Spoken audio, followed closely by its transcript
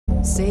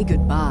Say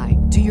goodbye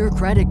to your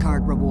credit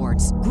card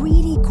rewards.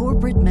 Greedy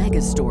corporate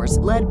mega stores,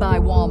 led by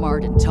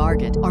Walmart and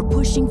Target, are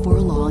pushing for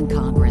a law in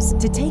Congress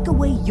to take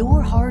away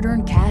your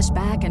hard-earned cash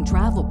back and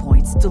travel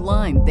points to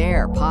line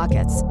their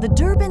pockets. The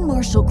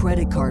Durbin-Marshall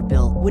credit card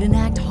bill would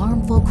enact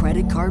harmful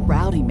credit card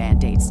routing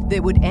mandates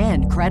that would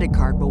end credit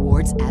card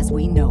rewards as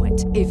we know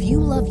it. If you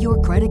love your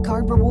credit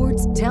card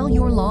rewards, tell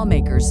your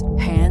lawmakers,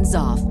 hands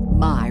off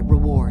my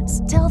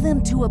rewards. Tell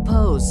them to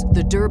oppose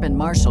the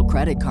Durbin-Marshall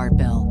credit card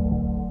bill.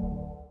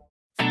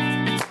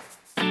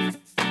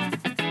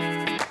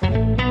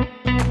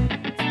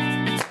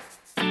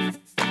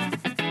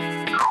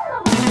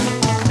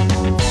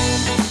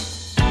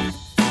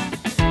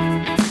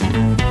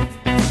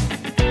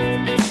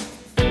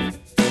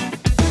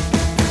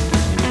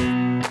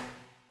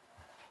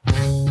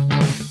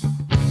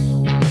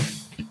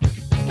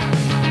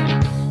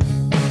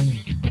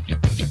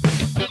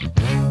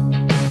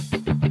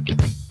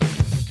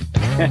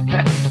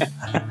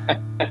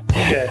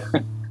 Okay.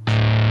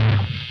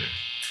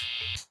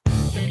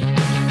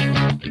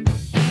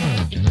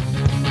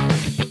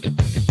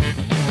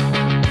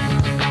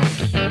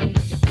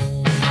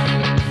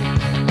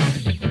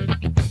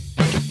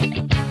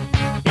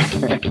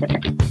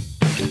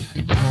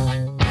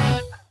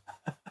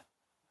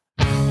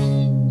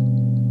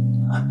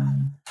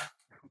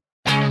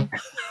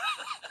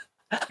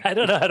 I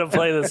don't know how to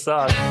play this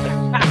song.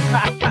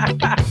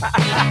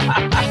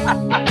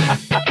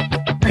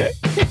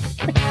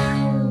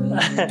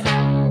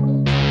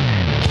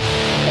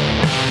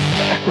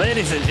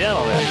 Ladies and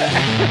gentlemen,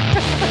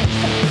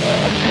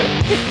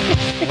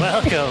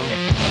 welcome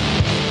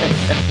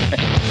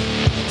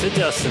to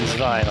Dustin's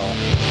Vinyl.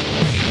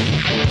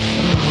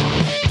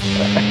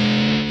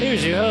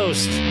 Here's your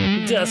host,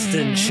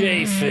 Dustin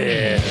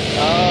Chafin.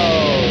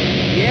 Oh,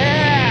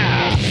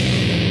 yeah!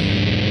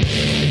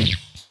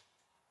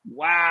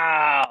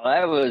 Wow,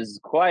 that was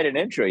quite an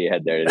intro you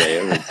had there today.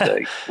 It was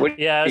like, what,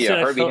 Yeah,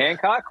 Herbie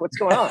Hancock? What's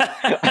going on?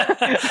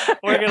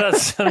 Working on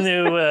some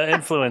new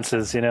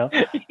influences, you know?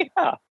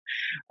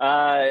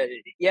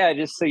 Yeah,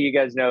 just so you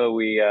guys know,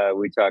 we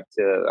talked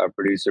to our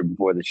producer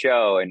before the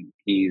show, and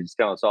he's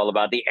telling us all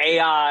about the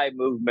AI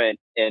movement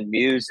in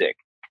music,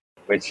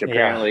 which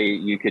apparently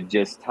you could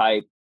just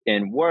type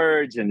in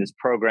words, and this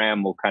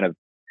program will kind of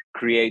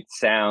create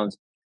sounds.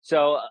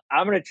 So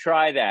I'm going to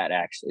try that.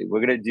 Actually,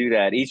 we're going to do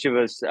that. Each of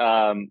us.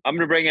 We'll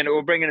bring in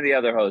the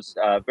other host.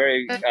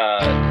 Very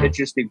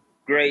interesting,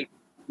 great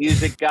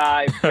music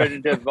guy,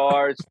 friend of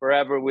ours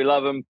forever. We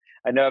love him.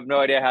 I have no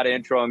idea how to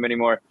intro him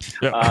anymore.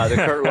 The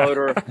Kurt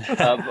Loder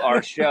of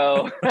our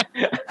show.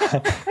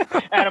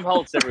 Adam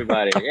Holtz,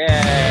 everybody. Yay.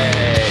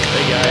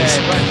 Hey, guys.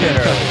 I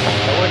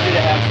want you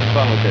to have some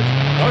fun with this.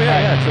 Oh,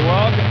 yeah. So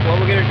what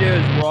we're going to do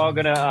is we're all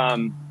going to,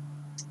 I'm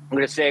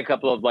going to say a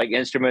couple of like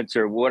instruments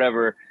or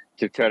whatever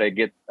to try to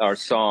get our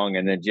song,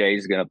 and then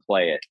Jay's going to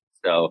play it.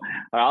 So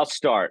I'll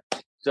start.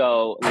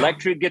 So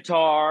electric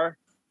guitar,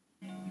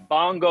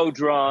 bongo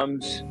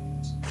drums,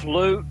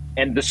 flute,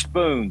 and the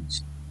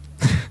spoons.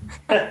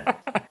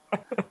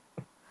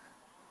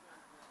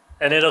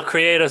 And it'll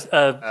create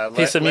a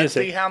piece of music.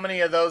 Let's see how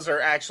many of those are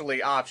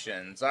actually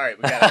options. All right,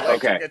 we got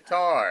electric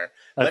guitar.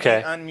 Let me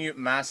unmute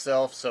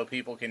myself so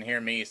people can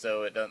hear me,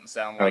 so it doesn't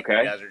sound like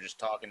you guys are just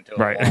talking to a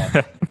wall.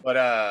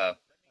 But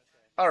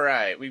all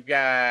right, we've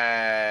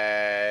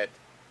got.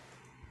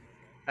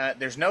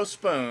 There's no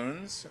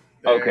spoons.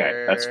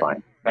 Okay, that's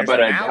fine. How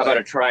about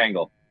a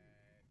triangle?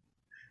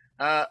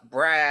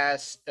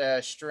 Brass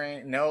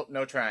string.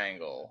 No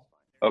triangle.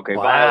 Okay,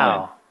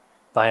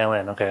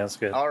 Violin. Okay, that's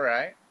good. All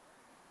right,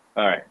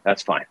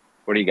 that's fine.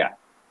 What do you got?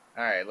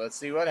 All right, let's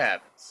see what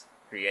happens.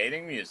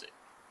 Creating music.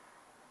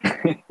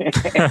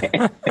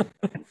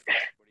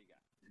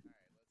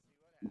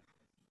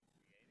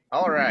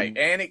 All right,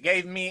 and it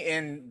gave me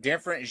in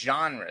different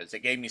genres. It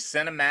gave me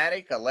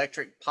cinematic,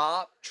 electric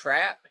pop,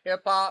 trap,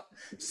 hip hop,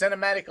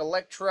 cinematic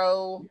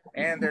electro,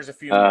 and there's a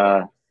few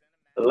more.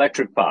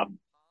 Electric pop.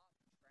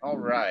 All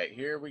right,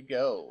 here we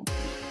go.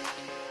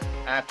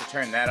 I have to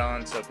turn that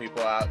on so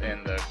people out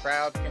in the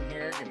crowd can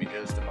hear. Give me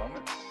just a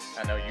moment.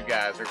 I know you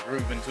guys are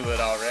grooving to it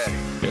already.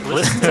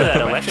 Listen to that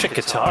electric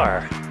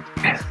guitar.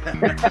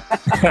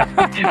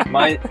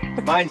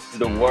 Mine's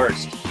the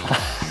worst.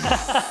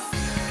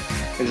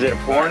 Is it a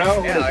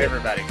porno? Yeah,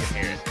 everybody can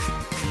hear it.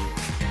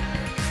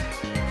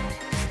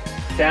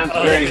 Sounds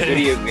very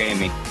video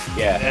gamey.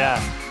 Yeah.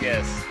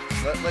 Yes.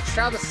 Let's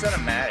try the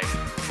cinematic.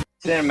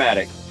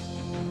 Cinematic.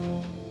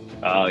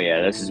 Oh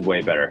yeah, this is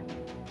way better.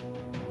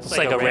 It's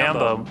like a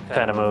Rambo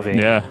kind of movie.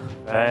 Yeah.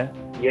 Right?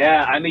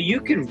 Yeah, I mean,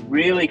 you can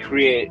really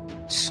create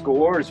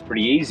scores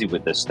pretty easy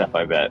with this stuff,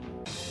 I bet.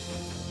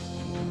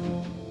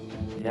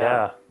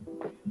 Yeah.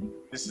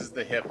 This is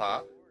the hip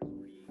hop.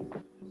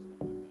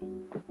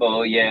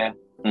 Oh yeah.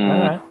 All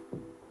right.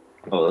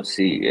 Oh, let's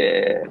see.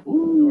 Yeah.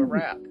 Or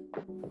rap.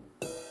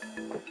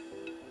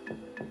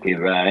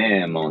 Here I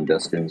am on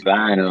Dustin's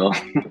Vinyl.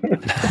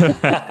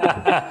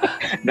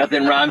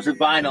 Nothing rhymes with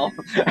vinyl.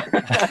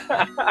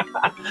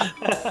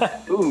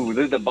 Ooh,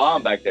 there's a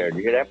bomb back there. Did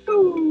you hear that?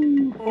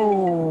 Ooh.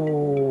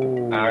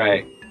 Ooh. All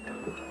right.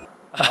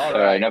 All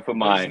right, enough of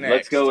mine.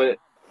 Let's go with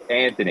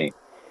Anthony.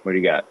 What do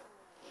you got?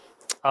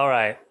 All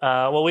right.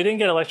 Well, we didn't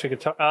get electric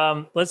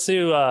guitar. Let's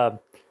do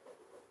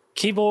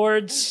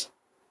keyboards.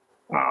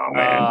 Oh,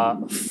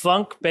 man.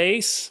 Funk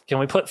bass. Can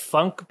we put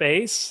funk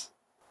bass?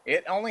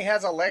 It only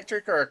has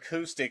electric or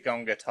acoustic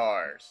on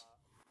guitars.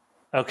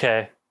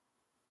 Okay.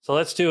 So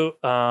let's do.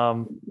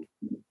 I'll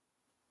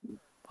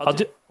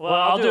do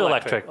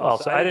electric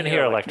also. I didn't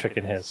hear electric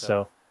in his,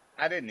 so.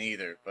 I didn't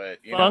either, but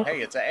you know,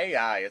 hey, it's an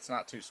AI. It's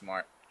not too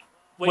smart.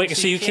 Wait,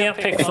 so you can't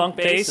pick funk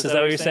bass? Is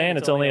that what you're saying?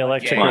 It's only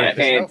electric. Yeah,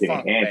 there's no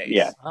funk bass.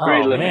 Yeah,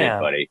 very limited,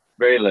 buddy.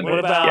 Very limited. What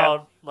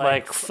about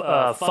like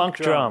funk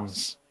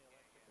drums?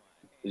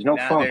 There's no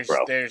funk, bro.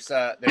 There's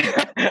Okay,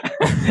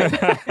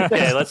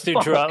 let's do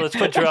drum. Let's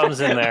put drums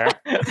in there.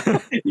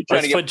 You're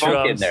trying to get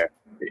funk in there.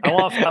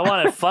 I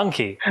want it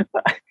funky.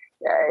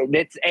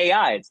 It's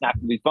AI. It's not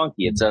going to be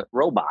funky. It's a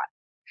robot.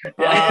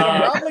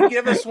 Probably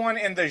give us one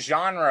in the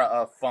genre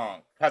of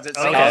funk, because it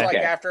seems like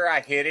after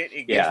I hit it,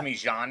 it gives me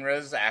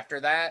genres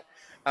after that.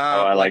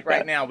 I like right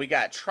that. now, we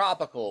got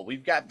tropical,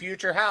 we've got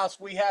future house,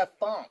 we have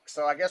funk.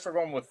 So I guess we're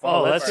going with funk.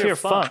 Oh, let's hear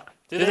funk.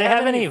 Do they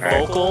have any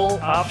vocal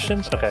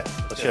options? Okay,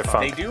 let's hear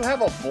funk. They do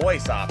have a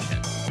voice option.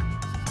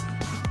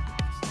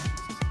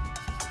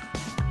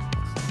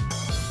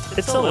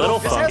 It's a little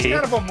funky. It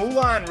has kind of a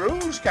Moulin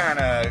Rouge kind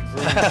of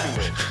groove to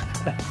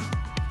it.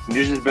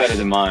 Yours is better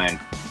than mine.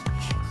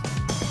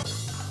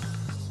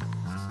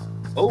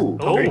 Oh,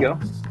 there you go.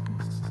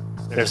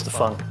 There's the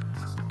funk.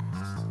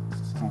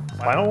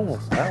 Wow.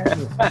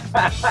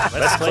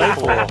 That's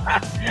Claypool.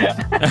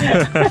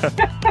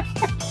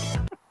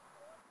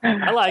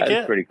 I like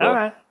it. Pretty cool. All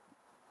right.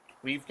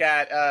 We've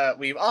got.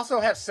 We also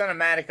have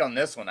cinematic on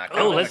this one.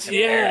 Let's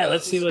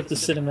see what the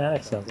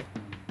cinematic sounds like.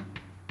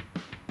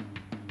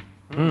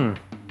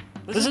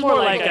 This is more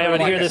like I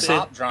would hear this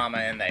in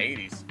drama in the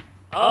 80s.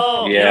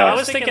 Oh, yeah. I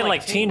was thinking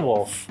like Teen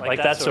Wolf,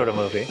 like that sort of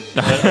movie.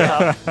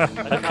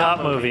 A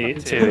cop movie,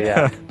 too,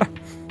 yeah.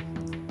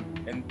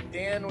 And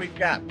then we've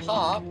got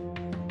pop.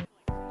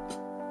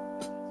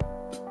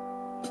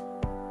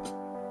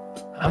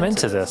 I'm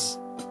into this.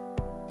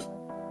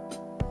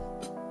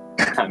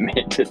 I'm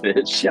into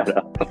this. Shut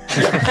up.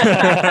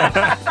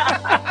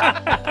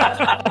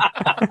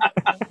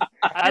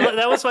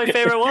 That was my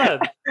favorite one.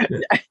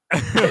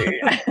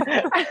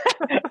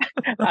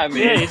 I'm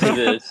into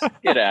this.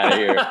 Get out of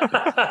here.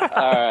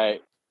 All right.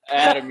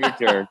 Adam, your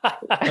turn.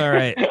 All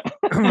right.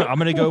 I'm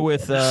going to go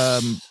with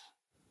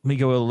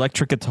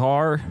electric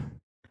guitar.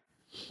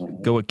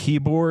 Go with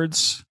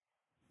keyboards.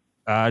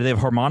 Do they have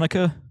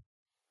harmonica?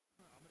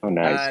 Oh,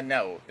 nice.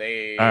 No,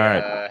 they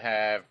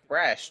have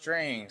brass,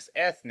 strings,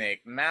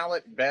 ethnic,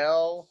 mallet,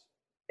 bell.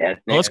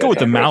 Let's go with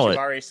the mallet. You've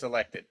already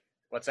selected.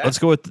 What's that? Let's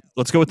go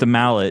with the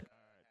mallet,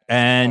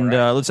 and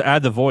let's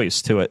add the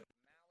voice to it.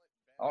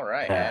 All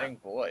right, adding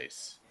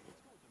voice.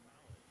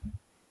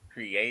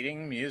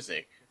 Creating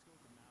music.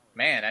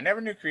 Man, I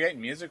never knew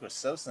creating music was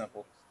so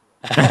simple.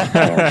 We're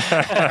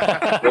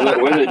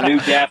the new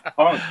Daft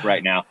Punk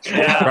right now.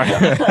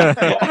 Yeah.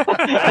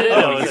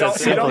 You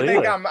don't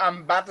think I'm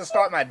about to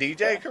start my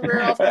DJ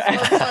career off this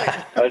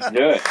website? Let's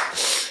do it.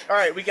 All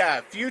right, we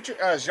got future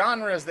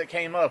genres that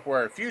came up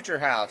were future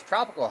house,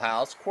 tropical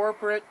house,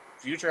 corporate,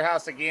 future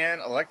house again,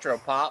 electro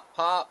pop,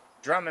 pop,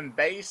 drum and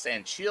bass,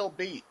 and chill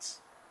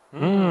beats.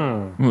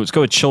 Ooh, let's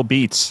go with chill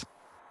beats.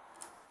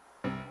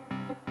 It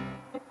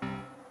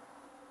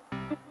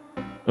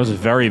was a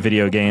very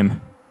video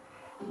game.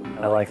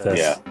 I like this.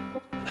 Yeah.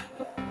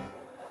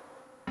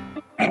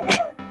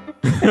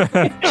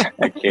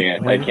 I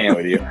can't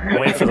with you.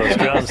 Wait for those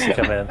drums to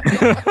come in.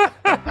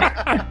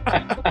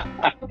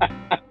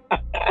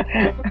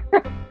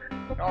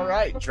 All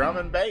right, drum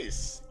and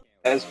bass.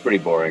 That's pretty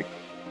boring.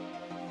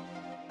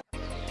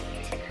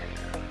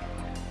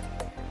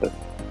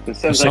 It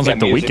sounds like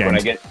The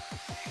Weeknd.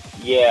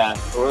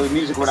 Or the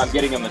music when I'm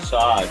getting a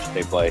massage,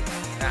 they play.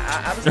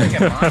 I was thinking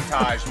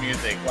montage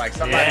music, like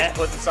somebody's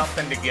putting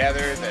something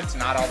together that's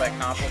not all that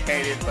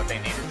complicated, but they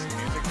needed some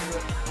music to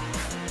it.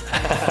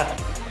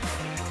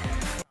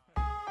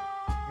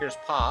 Here's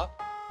pop.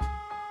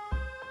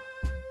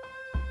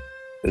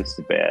 This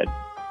is bad.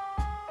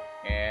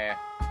 Yeah,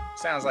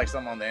 sounds like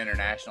something on the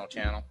international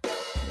channel.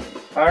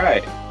 All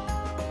right.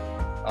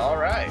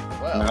 Well,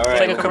 it's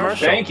like a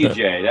commercial. Thank you,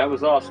 Jay. That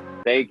was awesome.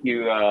 Thank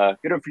you.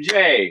 Good one for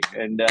Jay.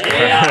 And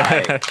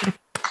AI.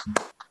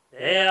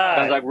 AI.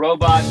 Sounds like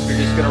robots are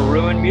just going to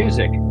ruin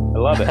music. I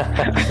love it.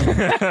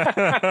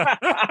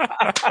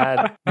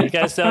 You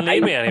guys don't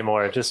need me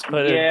anymore. Just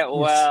put an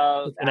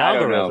algorithm. I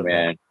don't know,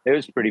 man. It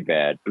was pretty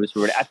bad.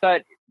 I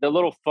thought the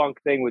little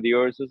funk thing with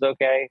yours was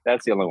okay.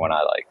 That's the only one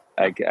I like.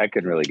 I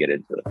couldn't really get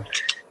into it.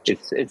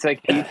 It's like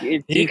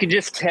you can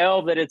just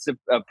tell that it's a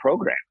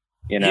program.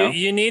 You know,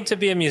 you need to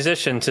be a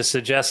musician to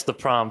suggest the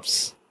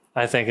prompts.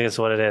 I think is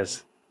what it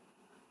is.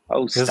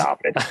 Oh, stop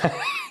it!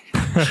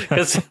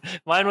 Because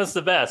mine was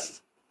the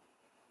best.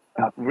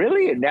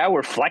 Really? And now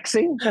we're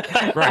flexing?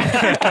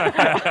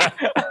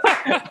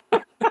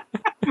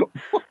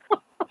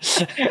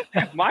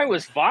 Mine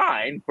was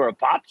fine for a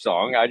pop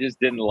song. I just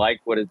didn't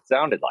like what it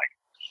sounded like.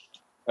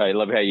 I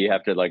love how you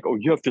have to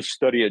you have to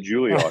study at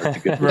Juilliard to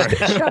get this.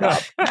 Shut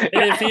up.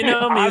 If you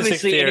know music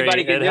Obviously, theory,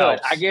 anybody can do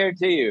helps. it. I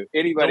guarantee you,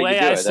 anybody the way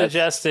can do I it.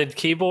 suggested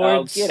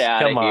keyboards. Oh, get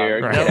out of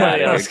here! Right.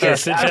 Nobody else can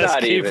suggest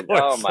keyboards.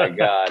 Oh my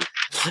god!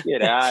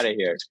 Get out of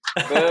here!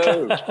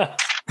 Boo.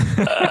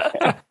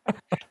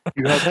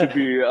 You have to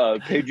be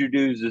paid your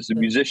dues as a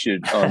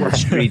musician on the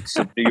streets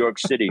of New York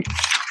City.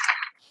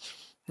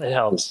 It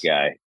helps.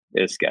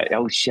 This guy.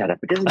 Oh, shut up!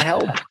 It doesn't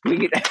help.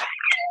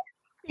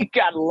 You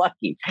got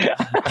lucky.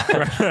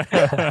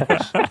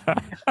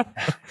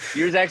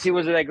 Yours actually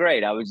wasn't that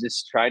great. I was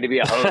just trying to be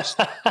a host.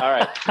 All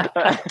right.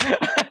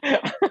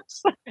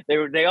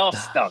 They all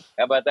stunk.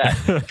 How about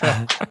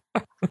that?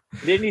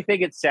 Didn't you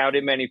think it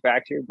sounded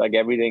manufactured? Like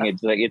everything,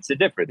 it's a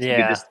difference. Yeah. You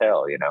can just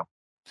tell,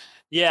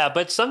 Yeah,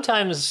 but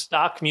sometimes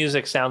stock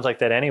music sounds like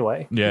that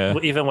anyway. Yeah.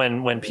 Even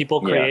when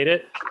people create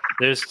it,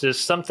 there's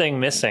just something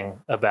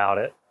missing about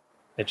it.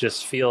 It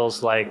just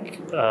feels like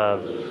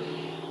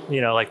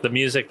like the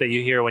music that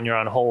you hear when you're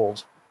on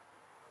hold.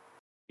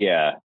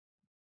 Yeah.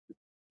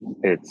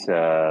 It's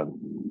I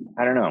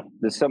don't know.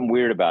 There's something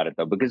weird about it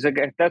though, because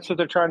that's what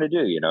they're trying to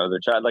do. They're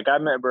trying. Like I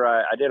remember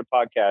I did a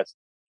podcast,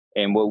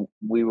 and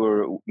we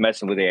were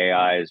messing with the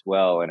AI as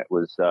well, and it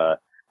was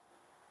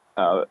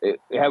it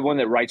had one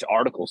that writes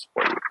articles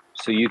for you.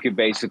 So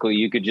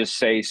you could just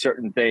say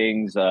certain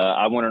things.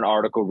 I want an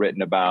article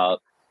written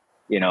about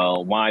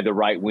why the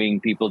right wing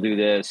people do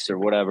this or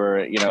whatever,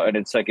 and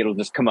it's like it'll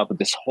just come up with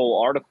this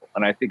whole article.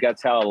 And I think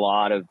that's how a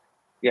lot of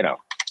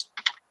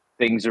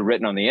things are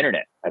written on the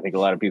internet. I think a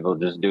lot of people are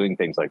just doing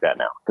things like that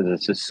now because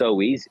it's just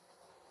so easy.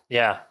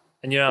 Yeah,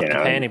 and you don't have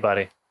to pay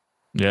anybody.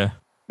 Yeah,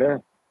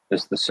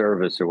 just the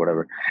service or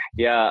whatever.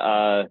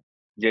 Yeah,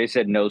 Jay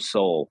said no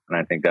soul, and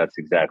I think that's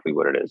exactly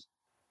what it is.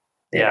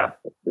 Yeah,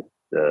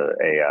 the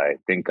AI.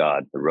 Thank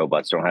God the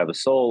robots don't have a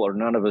soul, or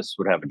none of us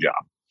would have a job.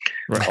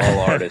 right. All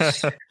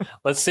artists.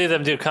 Let's see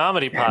them do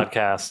comedy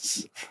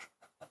podcasts.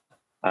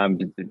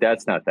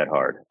 That's not that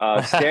hard.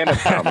 Stand-up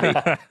comedy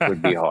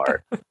would be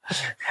hard.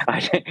 I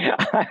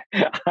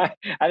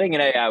think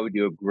an AI would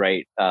do a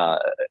great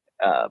podcast.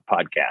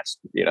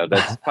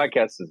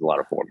 Podcast is a lot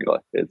of formula.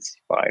 It's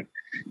fine.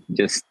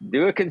 Just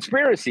do a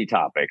conspiracy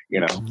topic.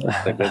 That's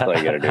all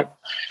you got to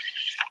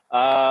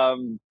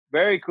do.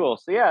 Very cool.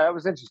 So yeah, that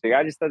was interesting.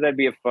 I just thought that'd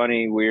be a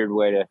funny, weird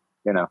way to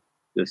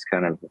just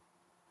kind of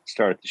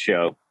start the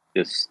show.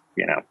 Just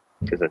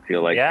because I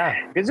feel like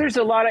because there's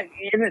a lot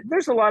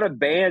of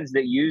bands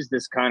that use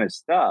this kind of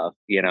stuff,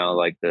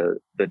 like the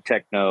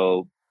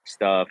techno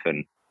stuff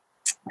and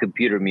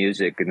computer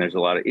music, and there's a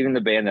lot of, even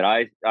the band that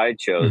I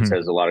chose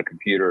has a lot of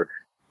computer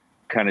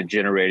kind of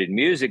generated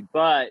music,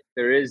 but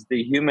there is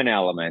the human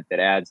element that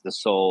adds the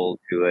soul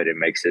to it and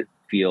makes it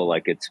feel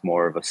like it's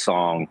more of a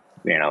song,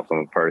 from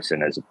a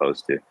person as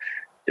opposed to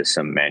just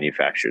some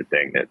manufactured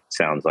thing that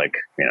sounds like,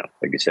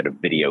 like you said, a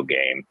video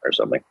game or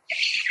something.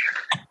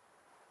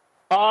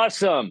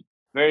 Awesome.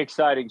 Very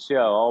exciting show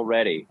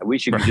already. We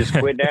should just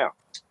quit now.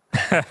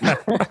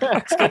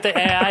 Let's get the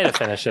AI to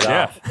finish it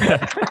off.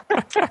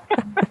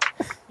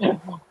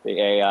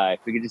 The AI. If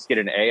we could just get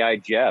an AI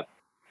Jeff.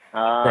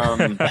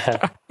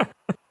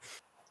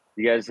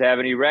 You guys have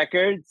any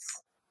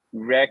records?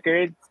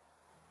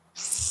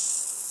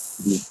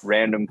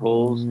 Random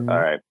pulls? All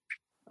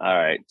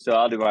right. So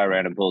I'll do my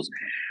random pulls.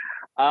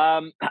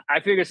 I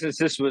figure since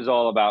this was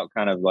all about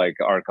kind of like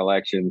our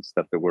collection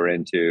stuff that we're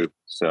into,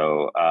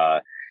 so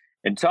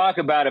and talk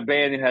about a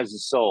band that has a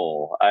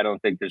soul. I don't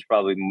think there's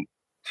probably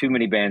too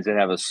many bands that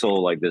have a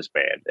soul like this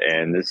band,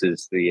 and this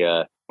is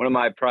the one of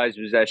my prized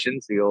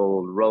possessions, the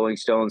old Rolling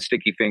Stones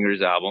Sticky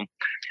Fingers album.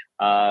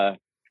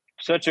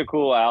 Such a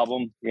cool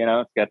album,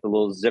 it's got the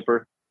little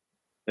zipper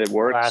that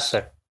works.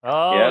 Classic.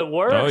 Oh, It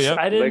works. Oh, yep.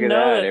 I didn't Look at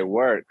know that. It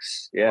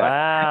works. Yeah.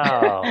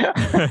 Wow.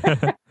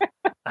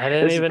 I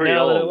didn't This is even pretty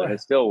know old, that it and worked.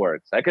 it still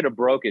works. I could have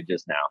broke it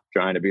just now,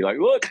 trying to be like,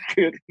 look.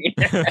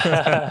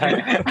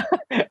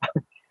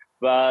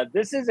 But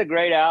this is a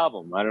great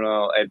album. I don't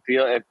know.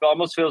 It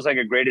almost feels like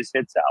a greatest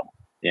hits album.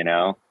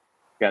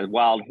 Got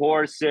Wild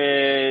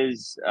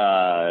Horses.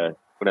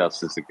 What else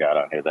has it got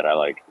on here that I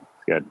like?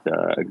 It's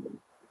got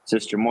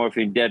Sister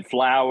Morphine, Dead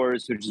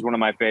Flowers, which is one of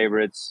my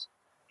favorites.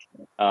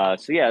 So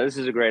yeah, this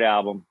is a great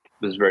album.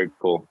 This is very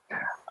cool.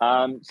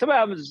 Some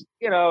albums,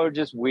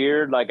 just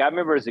weird. Like I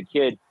remember as a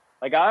kid,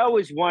 like I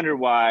always wondered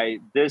why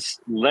this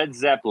Led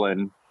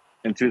Zeppelin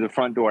and Through the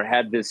Front Door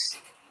had this,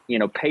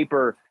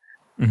 paper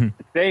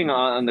thing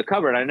on the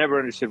cover, and I never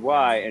understood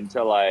why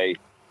until I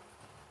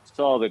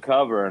saw the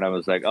cover, and I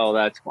was like, oh,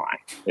 that's why.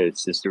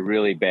 It's just a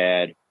really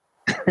bad.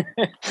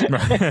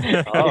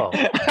 Oh,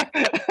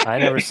 I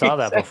never saw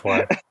that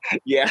before.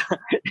 Yeah,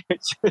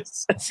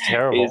 it's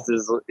terrible.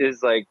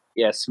 It's like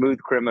Smooth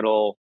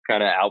Criminal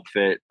kind of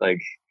outfit.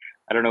 Like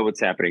I don't know what's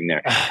happening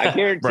there. I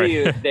guarantee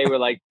you, they were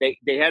like they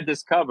had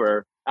this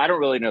cover. I don't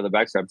really know the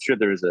backstory. I'm sure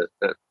there's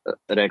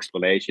an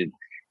explanation.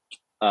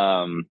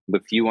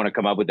 If you want to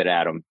come up with it,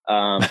 Adam.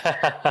 But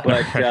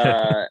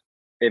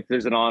if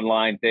there's an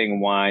online thing,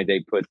 why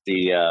they put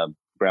the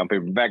brown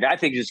paper back? I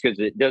think just because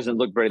it doesn't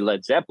look very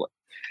Led Zeppelin.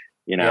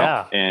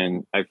 Yeah.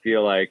 And I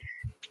feel like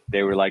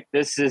they were like,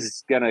 "This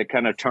is gonna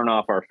kind of turn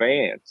off our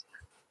fans."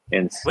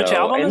 And so, which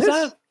album is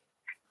that?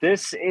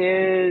 This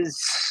is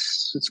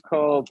it's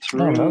called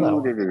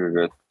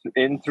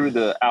In Through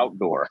the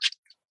Outdoor.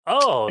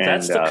 Oh,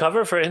 that's the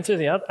cover for Into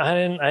the Out.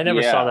 I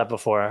never saw that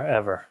before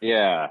ever.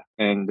 Yeah,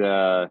 and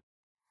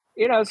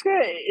it's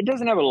good. It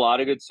doesn't have a lot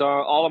of good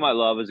songs. All of My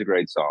Love is a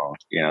great song.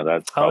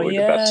 That's probably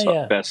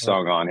the best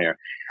song on here.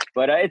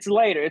 But it's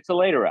later. It's a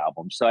later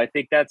album, so I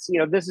think that's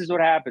this is what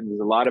happens.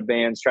 A lot of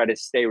bands try to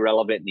stay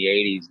relevant in the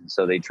 '80s, and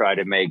so they try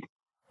to make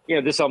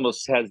this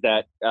almost has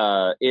that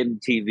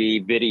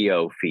MTV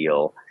video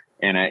feel.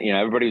 And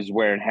everybody was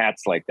wearing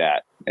hats like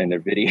that in their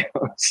videos.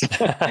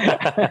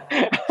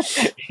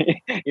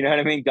 You know what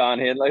I mean? Don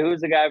Henley,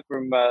 who's the guy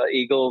from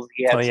Eagles?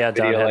 He had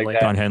Don Henley. Like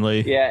that. Don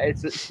Henley. Yeah,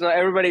 so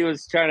everybody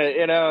was trying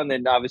to, and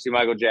then obviously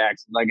Michael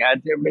Jackson. Like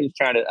everybody's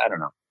trying to, I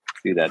don't know,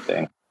 do that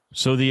thing.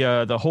 So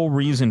the whole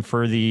reason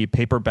for the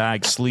paper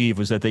bag sleeve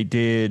was that they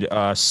did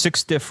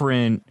 6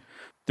 different.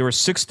 There were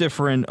 6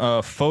 different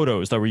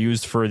photos that were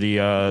used for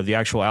the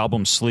actual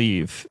album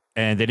sleeve.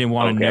 And they didn't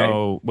want to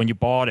know when you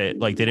bought it.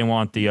 Like they didn't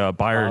want the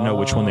buyer to know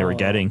which one they were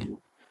getting.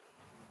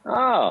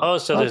 So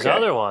there's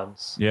other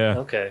ones. Yeah.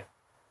 Okay.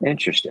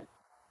 Interesting.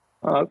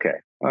 Okay.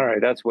 All right.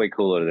 That's way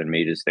cooler than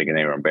me just thinking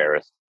they were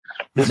embarrassed.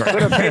 Just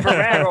put a paper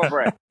bag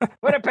over it.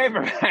 Put a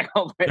paper bag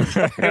over it.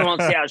 So you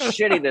won't see how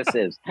shitty this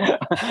is.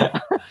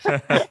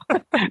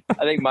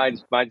 I think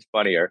mine's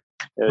funnier.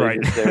 Right.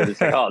 They're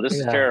just like, oh, this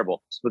is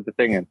terrible. Just put the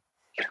thing in.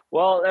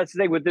 Well, that's the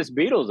thing with this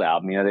Beatles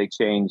album. They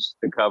changed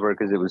the cover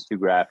because it was too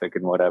graphic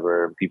and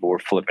whatever. People were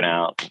flipping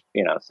out.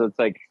 So it's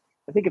like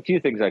I think a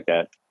few things like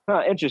that.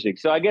 Interesting.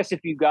 So I guess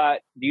if you do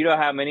you know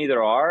how many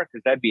there are?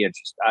 Because that'd be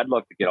interesting. I'd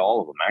love to get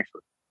all of them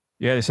actually.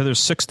 Yeah, they said there's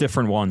 6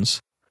 different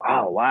ones.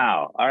 Oh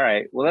wow! All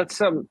right. Well,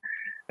 that's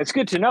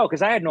good to know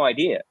because I had no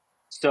idea.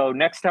 So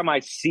next time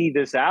I see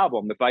this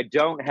album, if I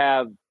don't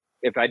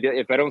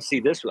see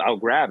this, I'll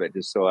grab it.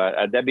 Just so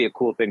that'd be a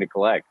cool thing to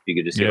collect. If you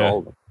could just get all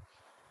of them.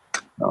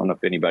 I don't know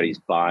if anybody's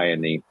buying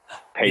the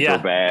paper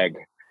bag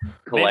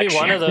collection. Maybe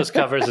one of those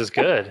covers is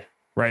good.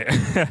 Right.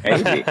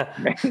 Maybe.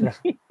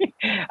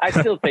 I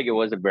still think it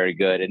wasn't very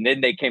good. And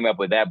then they came up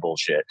with that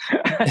bullshit.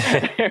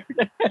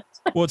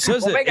 Well, it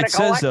says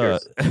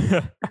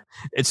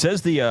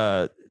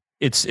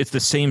it's the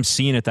same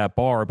scene at that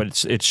bar,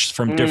 but it's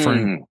from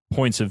different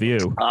points of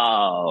view.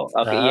 Oh,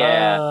 okay.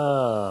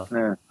 Yeah.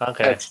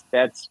 Okay.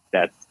 That's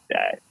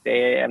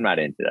I'm not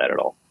into that at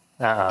all.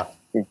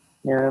 You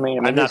know what I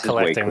mean? I'm not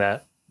collecting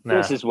that. No.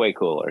 This is way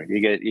cooler.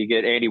 You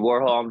get Andy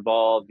Warhol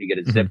involved. You get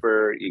a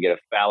zipper. You get a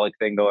phallic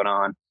thing going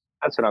on.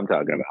 That's what I'm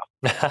talking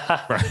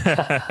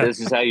about. This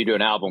is how you do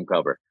an album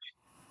cover.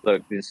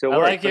 Look, it still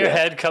works. I like your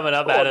head coming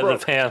up out of the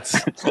pants.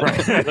 It's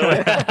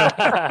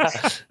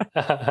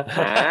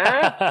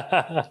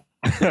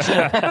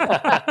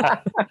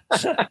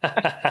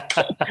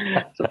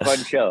a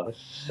fun show.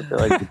 I feel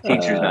like the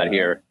teacher's not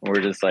here. We're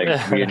just like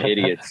being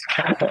idiots.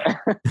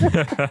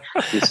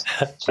 Just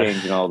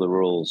changing all the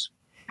rules.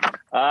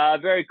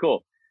 Very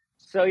cool.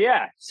 So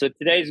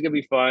today's gonna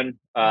be fun.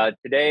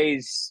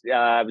 Today's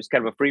was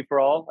kind of a free for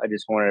all. I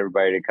just wanted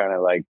everybody to kind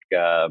of like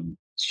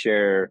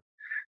share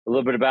a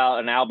little bit about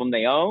an album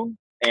they own,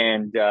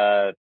 and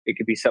it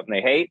could be something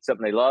they hate,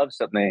 something they love,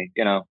 something they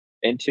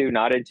into,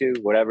 not into,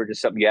 whatever,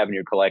 just something you have in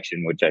your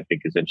collection, which I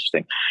think is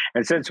interesting.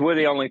 And since we're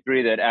the only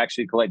 3 that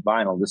actually collect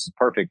vinyl, this is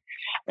perfect.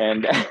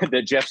 And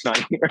that Jeff's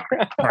not here.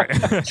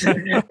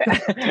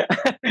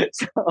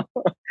 So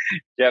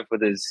Jeff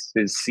with his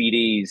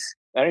CDs.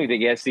 I don't even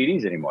think he has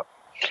CDs anymore.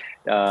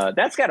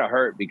 That's gotta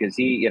hurt because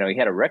he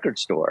had a record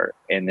store,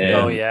 and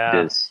then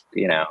it's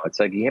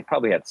like he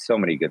probably had so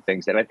many good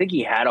things, and I think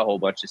he had a whole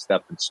bunch of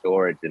stuff in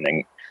storage, and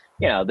then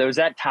there was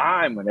that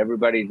time when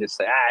everybody just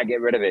said, get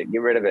rid of it.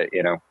 People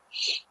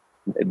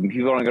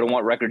aren't going to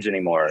want records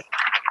anymore.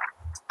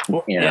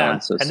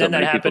 And so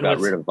many people got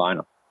rid of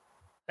vinyl.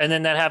 And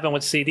then that happened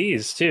with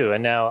CDs too.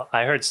 And now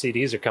I heard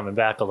CDs are coming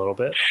back a little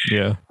bit.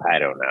 Yeah. I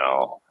don't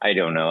know. I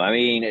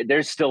mean,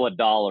 there's still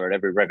 $1 at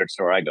every record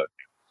store I go to.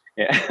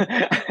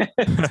 Yeah.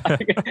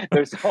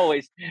 there's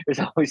always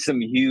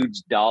some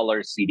huge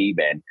dollar CD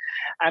bin.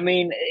 I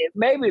mean,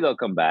 maybe they'll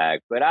come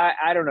back, but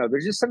I don't know.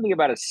 There's just something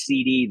about a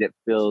CD that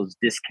feels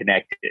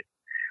disconnected.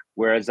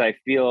 Whereas I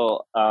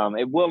feel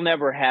it will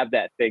never have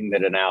that thing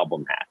that an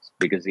album has,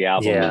 because the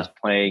album is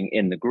playing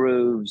in the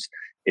grooves.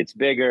 It's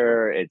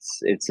bigger. It's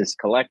just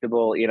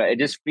collectible. It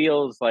just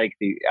feels like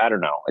I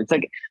don't know. It's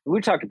like we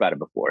talked about it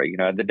before.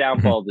 The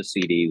downfall of the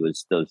CD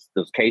was those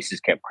cases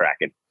kept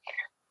cracking.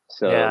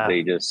 So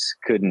they just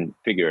couldn't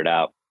figure it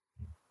out.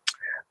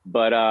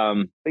 But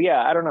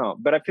yeah, I don't know.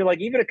 But I feel like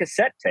even a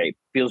cassette tape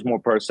feels more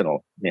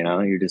personal.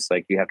 You're just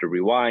like, you have to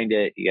rewind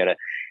it. You gotta.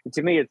 And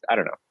to me, it's, I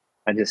don't know.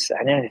 I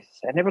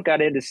never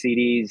got into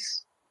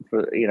CDs.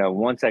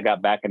 Once I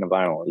got back into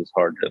vinyl, it was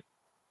hard to,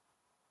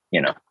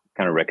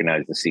 kind of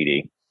recognize the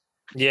CD.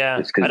 Yeah,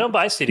 I don't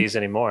buy CDs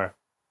anymore.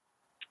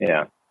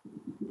 Yeah,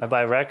 I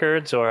buy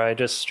records or I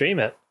just stream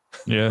it.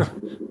 Yeah,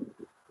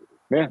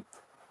 yeah,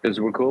 because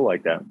we're cool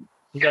like that.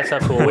 That's how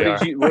cool we are.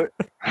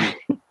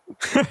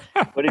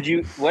 What did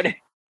you? What?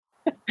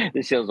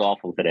 This show's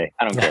awful today.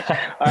 I don't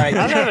care. All right,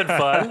 I'm having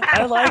fun.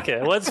 I like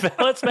it. What's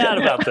bad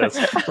about this?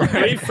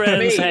 Three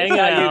friends hanging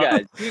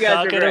out. You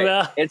guys are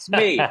great. It's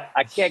me.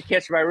 I can't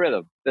catch my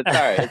rhythm. That's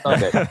all right. It's all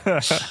good.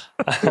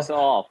 It's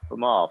off.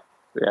 I'm off.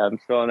 Yeah, I'm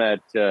throwing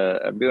that.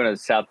 I'm doing a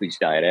South Beach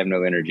diet. I have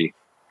no energy.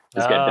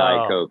 Just got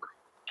Diet Coke.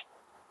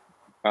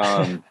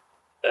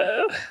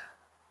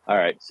 All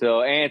right.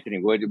 So Anthony,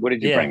 what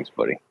did you bring us,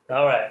 buddy?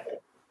 All right.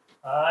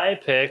 I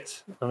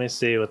picked, let me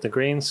see with the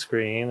green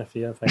screen, if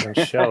I can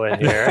show it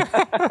here.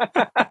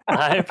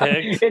 I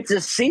picked. It's a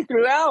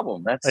see-through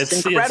album. That's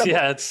incredible.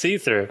 It's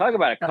see-through. Talk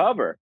about a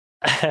cover.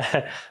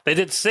 They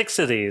did 6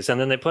 of these, and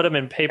then they put them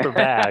in paper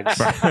bags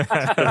so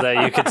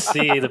that you could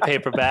see the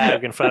paper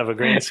bag in front of a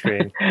green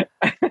screen.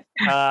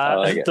 I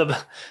like it. The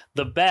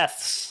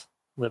Beths.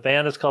 The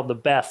band is called The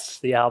Beths.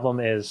 The album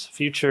is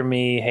Future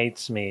Me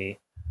Hates Me.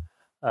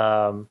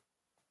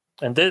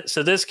 And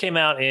this came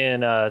out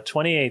in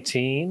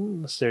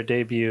 2018. It's their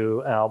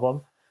debut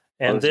album,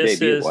 and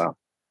this is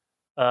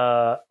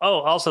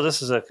also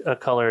this is a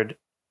colored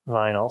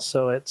vinyl,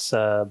 so it's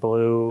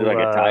blue, like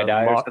a tie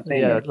dye or something.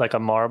 Yeah, like a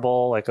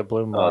marble, like a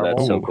blue marble. Oh,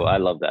 that's so cool! I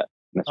love that.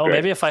 That's great.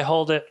 Maybe if I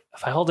hold it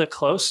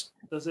close,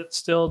 does it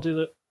still do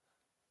the?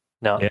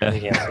 No, you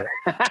can't do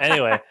it.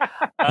 Anyway,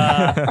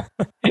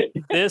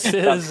 this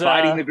is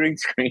fighting the green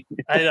screen.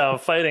 I know,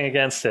 fighting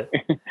against it.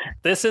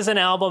 This is an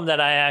album that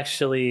I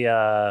actually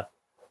I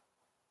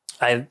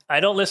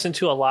don't listen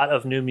to a lot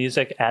of new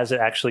music as it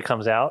actually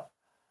comes out,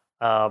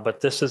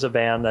 but this is a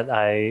band that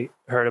I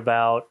heard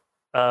about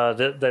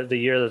the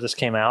year that this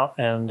came out,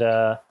 and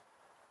I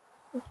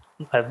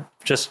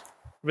just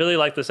really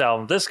like this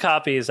album. This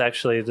copy is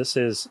actually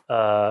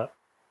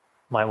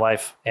my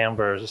wife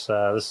Amber's. This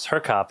is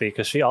her copy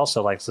because she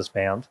also likes this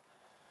band,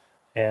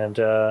 and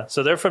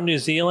so they're from New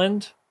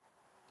Zealand.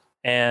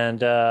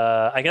 And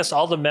I guess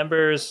all the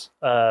members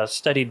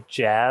studied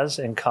jazz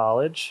in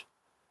college,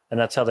 and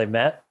that's how they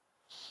met.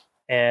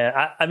 And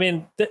I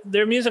mean,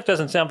 their music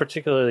doesn't sound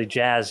particularly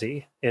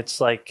jazzy.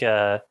 It's like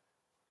kind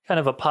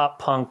of a pop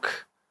punk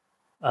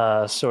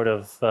sort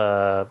of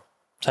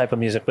type of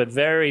music, but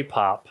very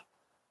pop.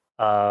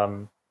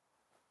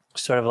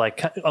 Sort of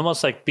like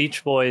almost like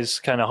Beach Boys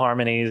kind of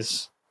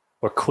harmonies,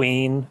 or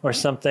Queen or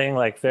something,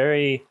 like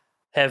very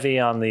heavy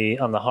on the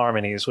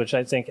harmonies, which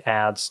I think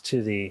adds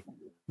to the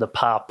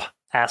pop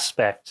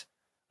aspect.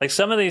 Like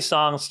some of these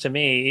songs, to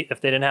me,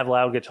 if they didn't have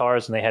loud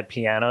guitars and they had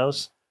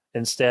pianos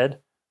instead,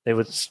 they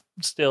would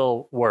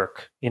still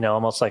work.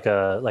 Almost like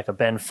a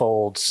Ben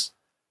Folds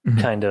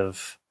kind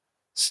of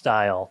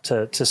style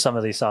to some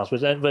of these songs,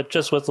 but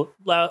just with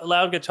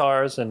loud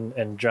guitars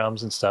and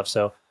drums and stuff.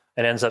 So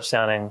it ends up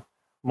sounding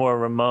more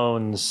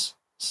Ramones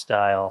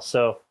style.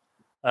 So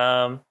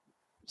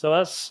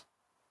that's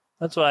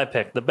what I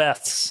picked. The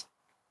Beths.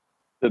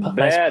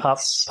 Nice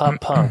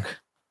pop punk.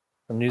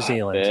 From New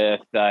Zealand.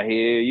 Beth, I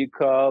hear you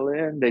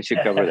calling. They should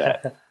cover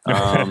that.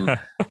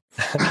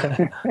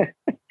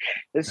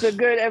 It was a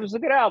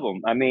good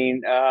album. I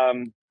mean,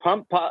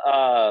 pop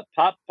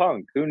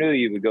punk. Who knew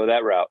you would go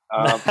that route?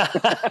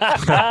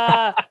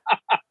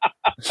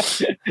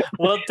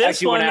 Well,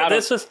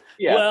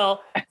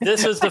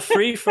 this was the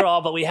free for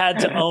all, but we had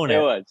to own it.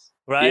 It was.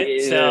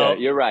 Right, so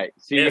you're right.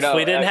 So, if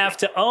we didn't have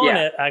to own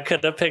it, I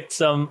could have picked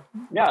some.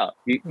 No,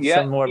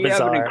 some more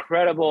bizarre. You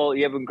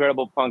have an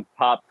incredible punk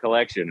pop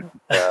collection.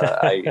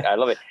 I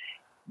love it.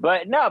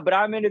 But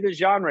I'm into the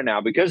genre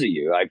now because of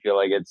you. I feel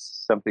like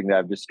it's something that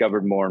I've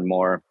discovered more and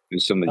more through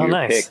some of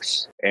your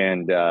picks.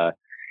 And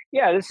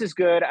this is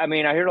good. I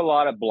mean, I heard a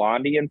lot of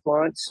Blondie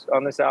influence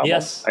on this album.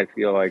 Yes, I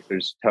feel like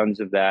there's tons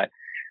of that.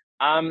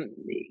 I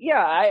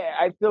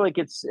feel like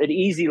it's an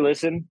easy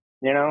listen.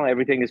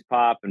 Everything is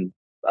pop and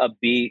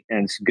upbeat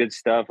and it's good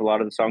stuff. A lot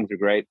of the songs are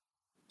great.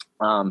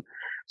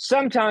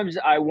 Sometimes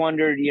I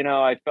wondered,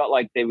 I felt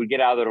like they would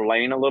get out of their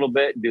lane a little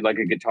bit and do like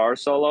a guitar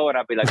solo, and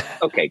I'd be like,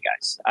 okay,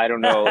 guys, I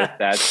don't know if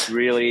that's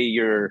really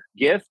your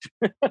gift,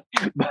 but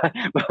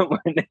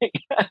when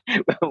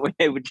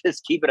they would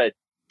just keep it a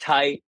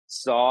tight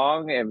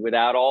song and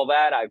without all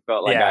that, I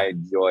felt like I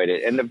enjoyed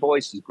it. And the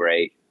voice is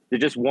great. Is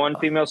it just one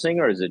female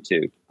singer, or is it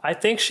 2? I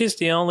think she's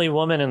the only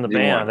woman in the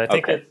band. I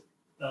think it's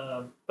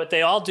but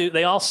they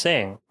all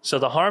sing. So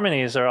the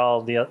harmonies are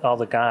all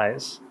the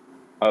guys.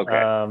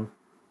 Okay.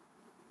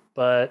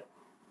 But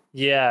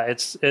yeah,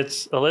 it's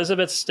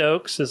Elizabeth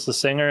Stokes is the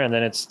singer, and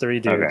then it's 3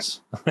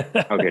 dudes.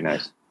 Okay,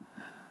 nice.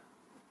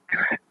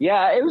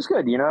 Yeah, it was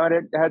good.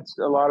 It had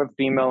a lot of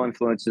female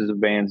influences of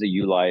bands that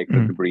you like,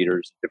 like the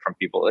Breeders, different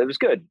people. It was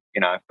good.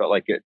 I felt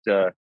like it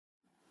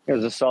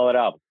was a solid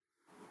album.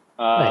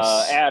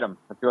 Nice. Adam,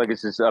 I feel like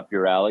this is up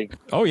your alley.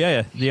 Oh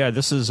yeah.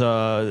 This is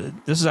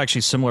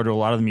actually similar to a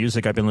lot of the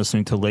music I've been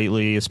listening to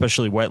lately,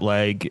 especially Wet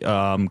Leg,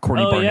 Courtney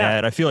Barnett.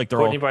 Yeah. I feel like they're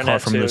Courtney all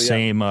cut from the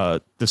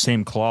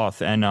same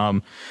cloth. And I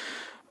mean,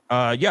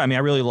 I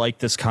really like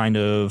this kind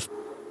of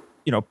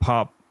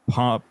pop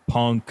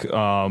punk.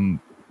 I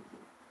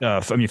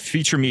mean,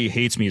 Future Me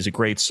Hates Me is a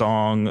great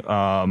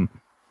song.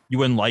 You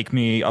Wouldn't Like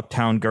Me,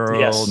 Uptown Girl,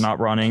 yes. Not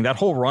Running. That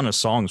whole run of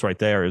songs right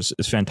there is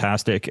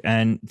fantastic.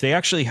 And they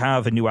actually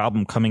have a new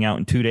album coming out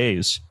in 2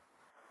 days.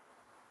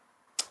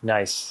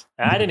 Nice.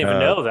 I didn't even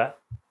know that.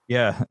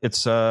 Yeah,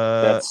 it's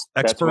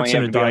Experts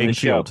in a Dying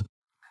Field.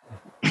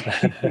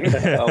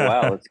 Oh,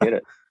 wow. Let's get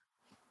it.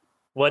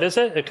 What is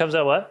it? It comes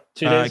out what?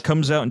 2 days? It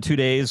comes out in 2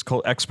 days,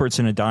 called Experts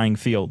in a Dying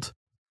Field.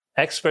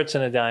 Experts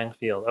in a Dying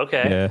Field.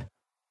 Okay. Yeah.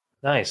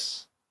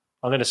 Nice.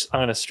 I'm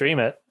gonna stream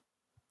it.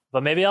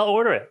 But maybe I'll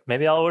order it.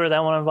 Maybe I'll order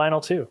that one on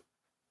vinyl too.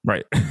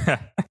 Right.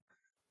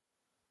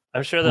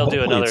 I'm sure they'll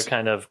do another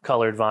kind of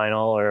colored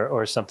vinyl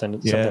or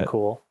something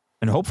cool.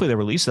 And hopefully they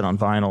release it on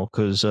vinyl,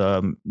 because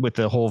with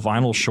the whole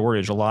vinyl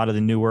shortage, a lot of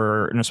the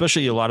newer, and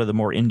especially a lot of the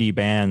more indie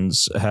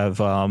bands have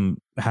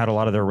had a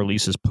lot of their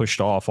releases pushed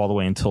off all the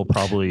way until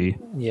probably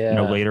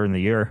later in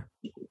the year.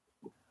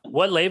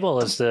 What label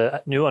is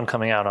the new one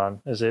coming out on?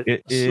 Is it?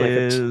 It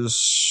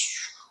is.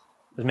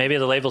 Maybe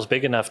the label's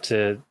big enough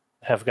to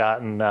have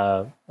gotten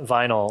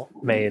vinyl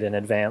made in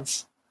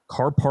advance.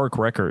 Car Park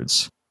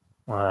Records.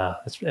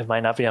 It might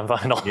not be on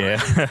vinyl. Yeah.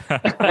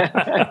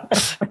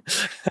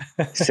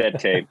 Cassette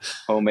tape.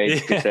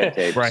 Homemade cassette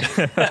tapes. Right.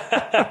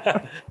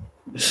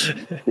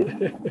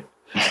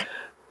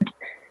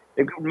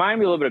 It reminded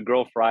me a little bit of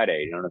Girl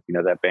Friday. I don't know if you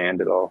know that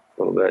band at all.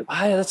 A little bit.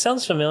 That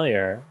sounds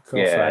familiar.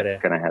 Girl Friday.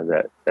 Kind of has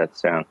that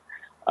sound.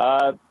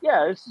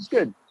 This is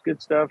good. It's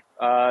good stuff.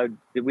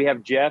 Did we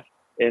have Jeff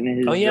in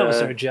his... Oh, yeah. Was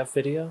there a Jeff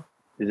video?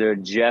 Is there a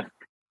Jeff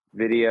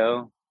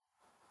video?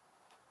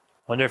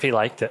 Wonder if he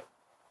liked it.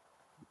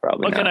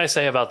 Probably What not. can I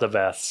say about the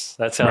Beths?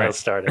 That's how it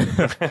started.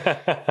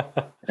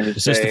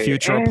 Is this the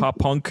future of pop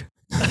punk?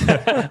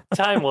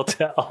 Time will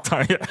tell.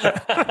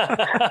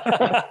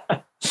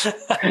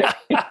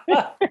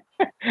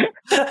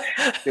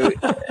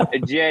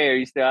 Jay, are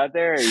you still out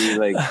there? Or are you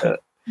like,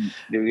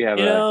 do we have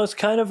it's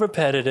kind of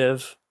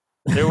repetitive.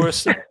 There were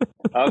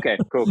Okay,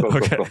 cool.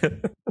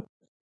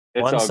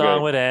 One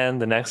song would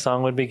end, the next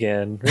song would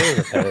begin. Really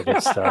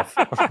repetitive stuff.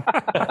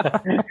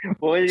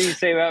 What did he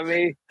say about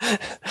me?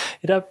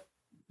 You're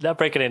not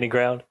breaking any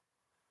ground.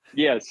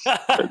 Yes.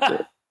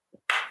 That's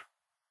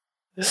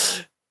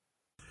it.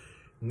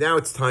 Now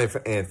it's time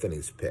for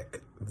Anthony's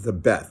pick. The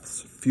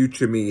Beths,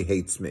 Future Me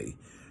Hates Me.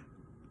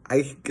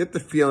 I get the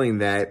feeling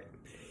that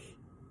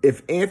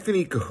if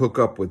Anthony could hook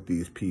up with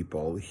these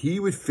people, he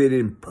would fit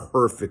in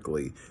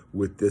perfectly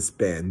with this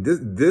band.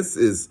 This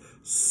is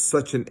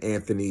such an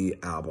Anthony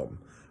album.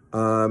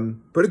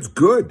 But it's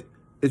good.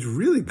 It's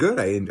really good.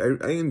 I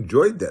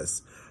enjoyed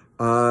this.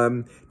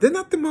 They're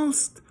not the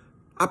most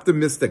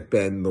optimistic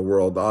band in the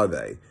world, are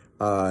they?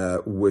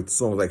 With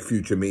songs like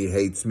Future Me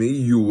Hates Me,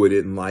 You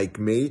Wouldn't Like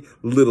Me,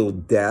 Little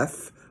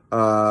Death,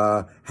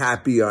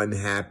 Happy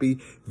Unhappy.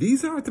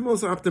 These aren't the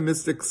most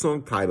optimistic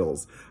song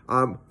titles.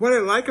 What I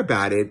like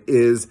about it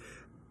is,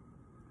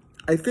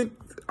 I think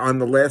on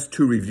the last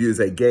two reviews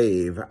I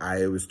gave,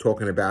 I was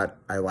talking about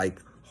I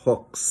like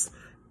hooks,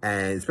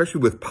 and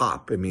especially with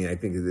pop. I mean, I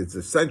think it's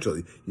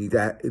essentially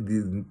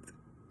the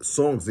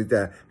songs need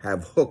to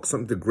have hooks,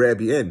 something to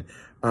grab you in.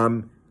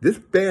 This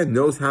band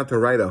knows how to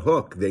write a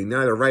hook. They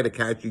know how to write a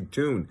catchy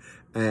tune.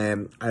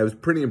 And I was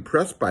pretty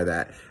impressed by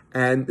that.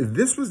 And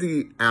this was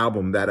the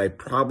album that I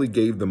probably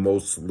gave the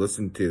most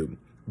listen to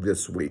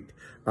this week.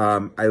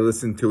 I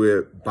listened to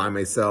it by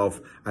myself.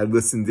 I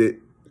listened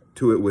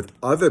to it with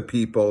other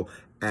people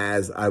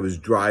as I was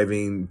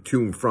driving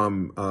to and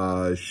from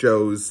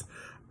shows.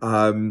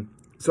 So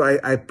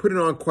I put it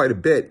on quite a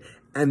bit.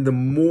 And the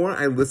more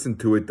I listened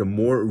to it, the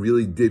more it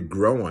really did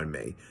grow on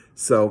me.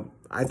 So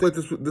I thought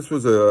this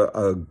was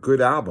a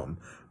good album.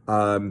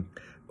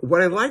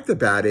 What I liked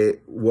about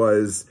it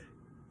was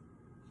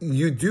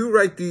you do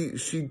write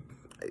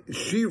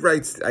she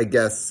writes, I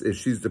guess, if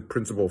she's the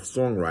principal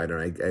songwriter,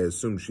 I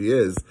assume she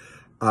is,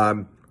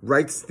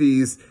 writes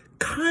these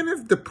kind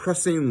of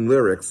depressing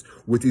lyrics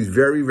with these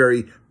very,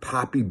 very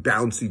poppy,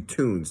 bouncy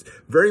tunes.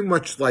 Very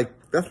much like,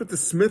 that's what the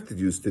Smiths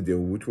used to do,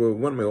 which were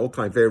one of my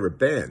all-time favorite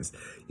bands.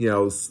 They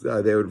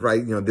would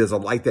write, there's a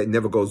light that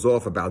never goes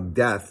off about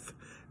death.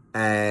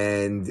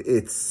 And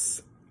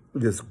it's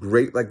this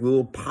great, like,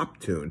 little pop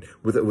tune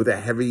with a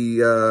heavy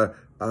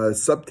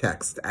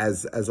subtext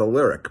as a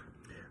lyric.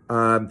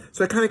 So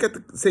I kind of got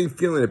the same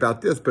feeling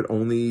about this, but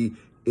only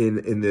in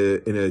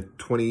a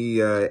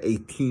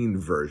 2018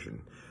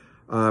 version.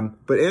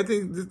 But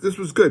Anthony, this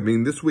was good. I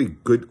mean, this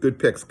week, good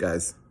picks,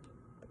 guys.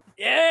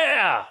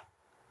 Yeah.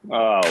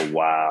 Oh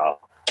wow.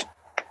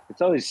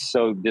 It's always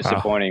so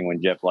disappointing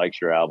when Jeff likes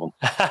your album.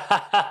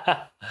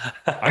 I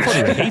thought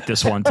he would hate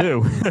this one,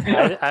 too.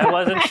 I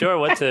wasn't sure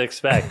what to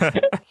expect.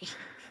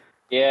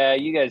 Yeah,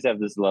 you guys have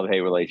this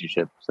love-hate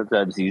relationship.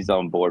 Sometimes he's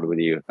on board with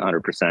you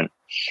 100%.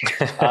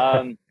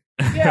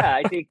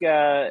 I think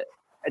that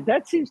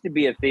seems to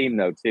be a theme,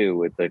 though, too,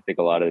 with, I think,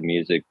 a lot of the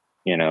music,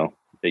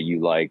 that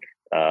you like.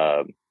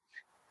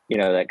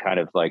 That kind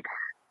of, like,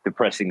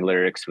 depressing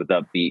lyrics with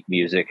upbeat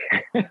music.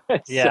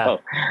 Yeah. So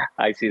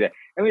I see that.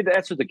 I mean,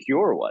 that's what The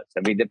Cure was.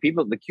 I mean,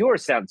 The Cure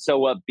sounds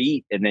so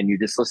upbeat, and then you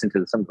just listen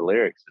to some of the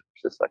lyrics.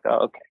 It's just like,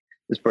 oh, okay,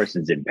 this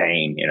person's in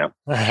pain,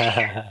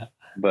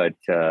 But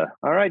all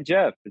right,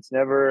 Jeff. It's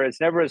never as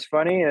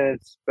funny.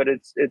 But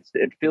it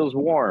feels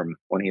warm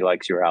when he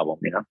likes your album.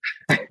 You know.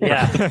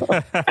 Yeah,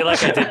 I feel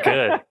like I did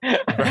good.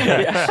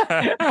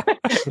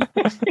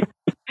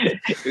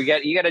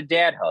 You got a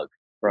dad hug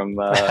from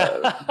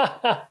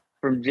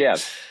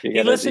Jeff.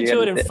 He listened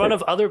to it in front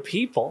of other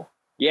people.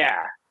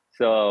 Yeah.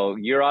 So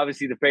you're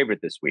obviously the favorite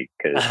this week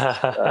because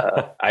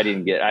I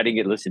didn't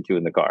get listened to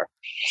in the car.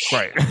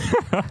 Right.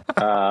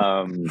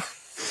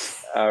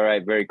 All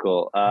right. Very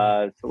cool.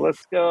 So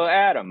let's go,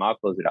 Adam. I'll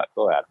close it out.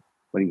 Go, Adam.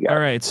 What do you got? All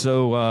right.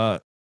 So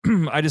I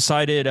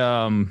decided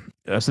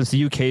since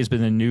the UK has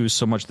been in the news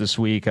so much this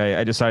week,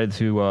 I decided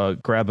to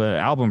grab an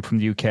album from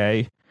the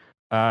UK.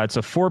 It's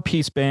a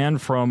 4-piece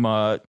band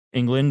from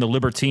England, the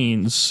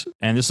Libertines,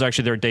 and this is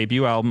actually their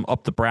debut album,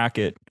 Up the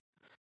Bracket.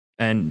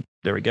 And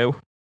there we go.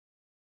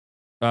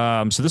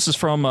 So this is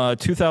from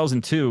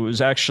 2002. It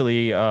was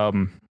actually so I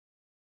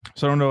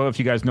don't know if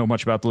you guys know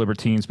much about the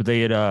Libertines, but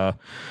they had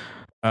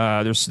it's a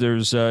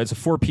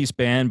 4-piece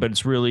band, but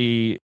it's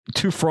really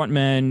 2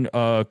 frontmen,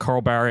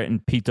 Carl Barrett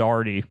and Pete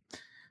Doherty.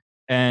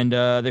 And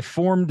they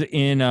formed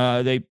in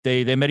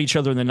they met each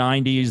other in the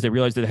 90s. They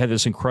realized they had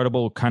this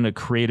incredible kind of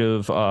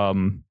creative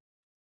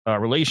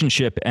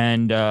relationship,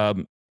 and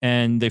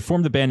they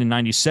formed the band in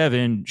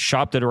 97,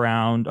 shopped it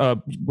around,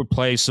 would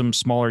play some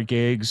smaller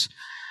gigs.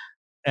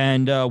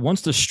 And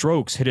once the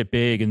Strokes hit it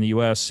big in the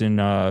US in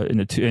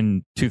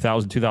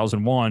 2000,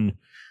 2001,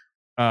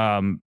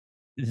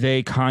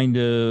 they kind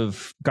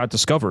of got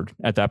discovered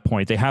at that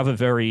point. They have a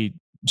very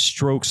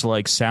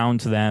Strokes-like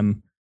sound to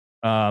them.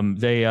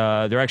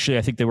 They're actually,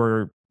 I think they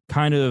were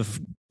kind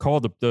of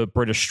called the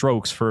British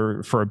Strokes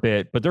for a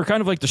bit, but they're kind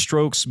of like the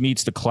Strokes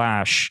meets the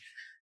Clash.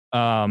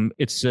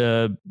 It's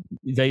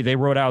they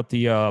wrote out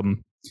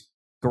the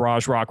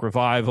garage rock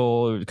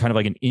revival, kind of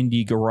like an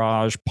indie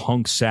garage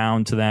punk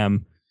sound to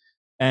them.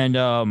 And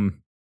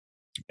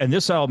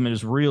this album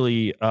is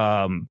really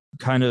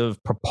kind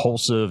of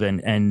propulsive,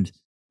 and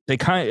they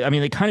kind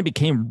of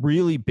became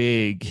really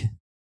big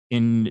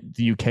in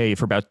the UK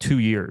for about 2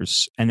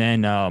 years, and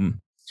then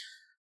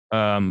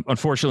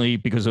unfortunately,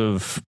 because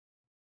of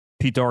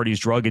Pete Doherty's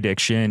drug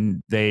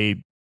addiction,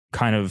 they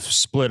kind of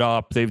split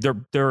up.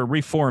 They're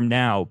reformed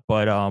now,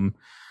 but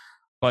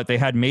they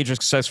had major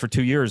success for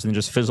 2 years and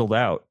just fizzled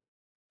out.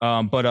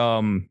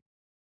 Time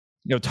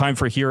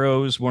for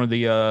Heroes, one of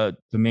the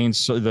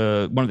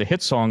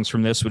hit songs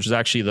from this, which is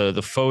actually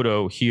the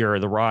photo here,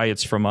 the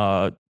riots from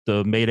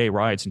the May Day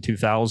riots in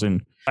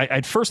 2000.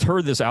 I'd first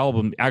heard this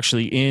album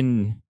actually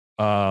in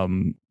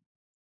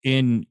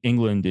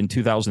England in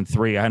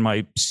 2003. I had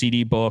my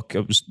CD book.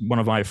 It was one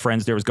of my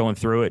friends there was going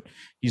through it.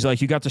 He's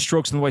like, "You got the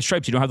Strokes and the White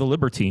Stripes. You don't have the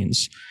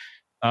Libertines."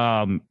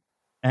 And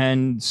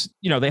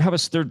they have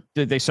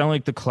they sound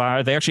like the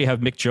Clash. They actually have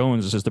Mick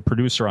Jones as the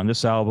producer on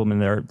this album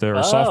and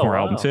their sophomore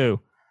album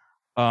too.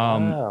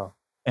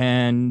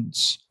 And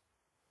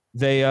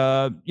they they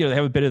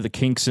have a bit of the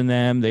Kinks in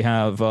them. They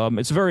have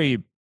it's a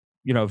very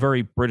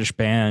very British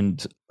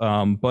band,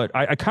 but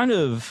I kind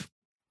of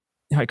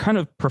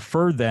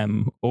prefer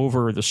them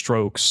over the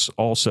Strokes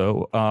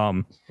also.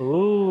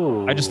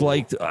 I just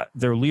liked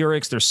their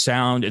lyrics, their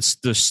sound. It's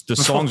the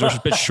songs are a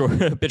bit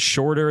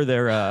shorter.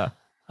 They're a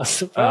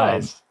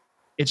surprise.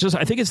 It's just,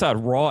 I think it's that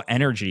raw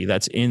energy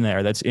that's in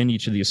there, that's in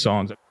each of these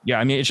songs. Yeah,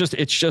 I mean, it's just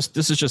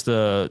this is just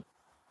a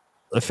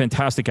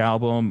fantastic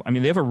album. I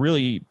mean, they have a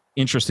really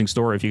interesting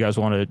story if you guys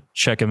want to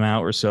check them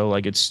out or so.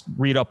 Like,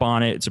 read up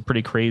on it. It's a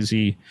pretty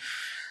crazy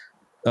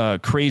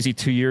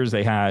 2 years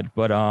they had.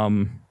 But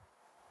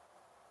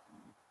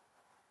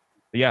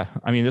yeah,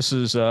 I mean, this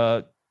is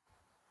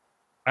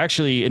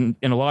actually in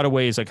a lot of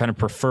ways I kind of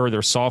prefer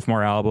their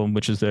sophomore album,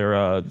 which is their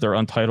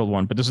untitled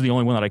one. But this is the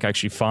only one that I can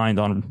actually find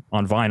on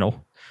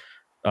vinyl.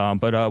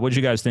 But what did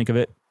you guys think of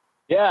it?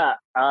 Yeah,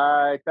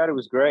 I thought it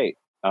was great.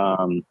 I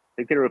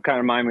think it kind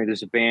of reminded me.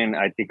 There's a band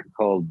I think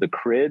called the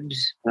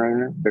Cribs.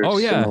 Oh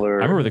yeah, similar,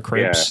 I remember the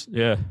Cribs.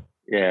 Yeah.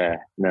 The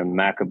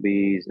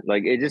Maccabees.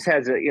 Like, it just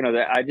has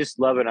I just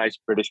love a nice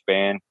British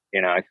band.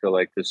 I feel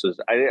like this was.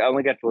 I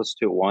only got to listen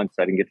to it once.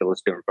 I didn't get to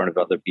listen to it in front of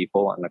other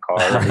people in the car.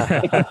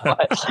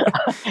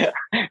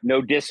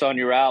 No diss on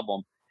your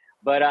album.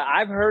 But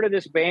I've heard of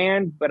this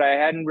band, but I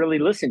hadn't really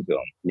listened to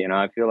them.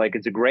 I feel like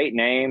it's a great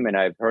name, and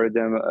I've heard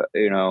them,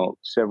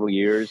 several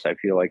years. I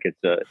feel like it's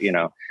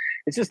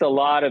it's just a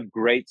lot of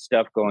great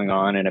stuff going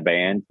on in a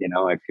band.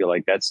 I feel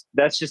like that's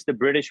just the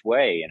British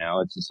way.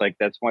 It's just like,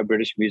 that's why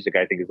British music,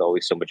 I think, is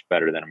always so much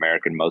better than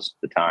American most of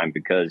the time,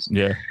 because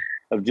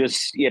of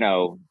just,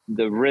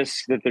 the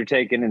risks that they're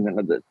taking and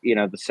the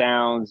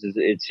sounds.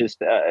 It's just,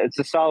 it's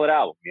a solid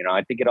album.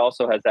 I think it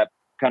also has that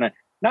kind of,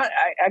 not,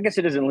 I guess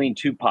it doesn't lean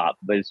too pop,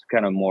 but it's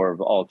kind of more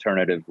of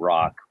alternative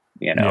rock,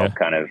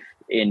 kind of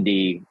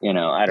indie,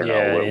 I don't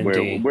know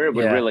where it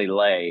would really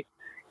lay,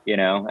 I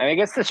mean, I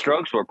guess the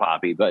Strokes were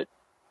poppy, but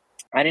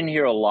I didn't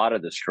hear a lot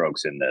of the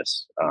Strokes in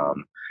this.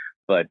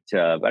 But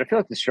I feel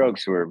like the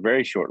Strokes were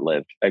very short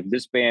lived. Like,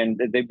 this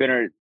band, they've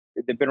been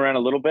around a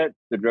little bit.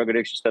 The drug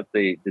addiction stuff,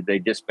 did they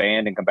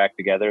disband and come back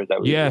together? Is that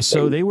what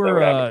so they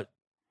were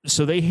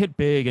so they hit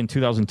big in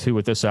 2002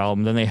 with this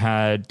album. Then they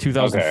had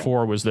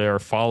 2004 was their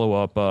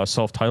follow-up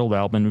self-titled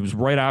album. It was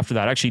right after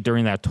that. Actually,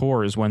 during that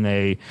tour is when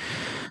they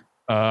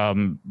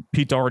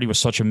Pete Doherty was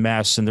such a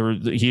mess,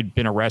 and he had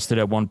been arrested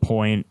at one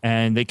point,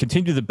 and they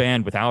continued the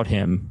band without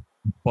him.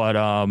 But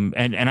and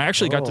I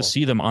actually got to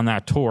see them on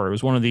that tour. It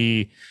was one of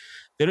the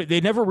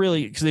they never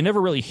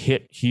really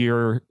hit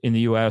here in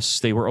the U.S.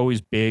 They were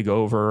always big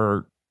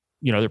over,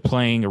 they're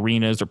playing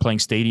arenas, they're playing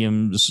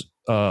stadiums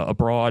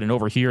abroad, and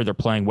over here they're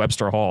playing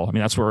Webster Hall. I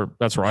mean, that's where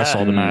I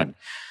saw them at.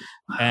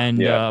 And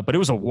but it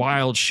was a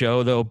wild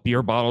show, though.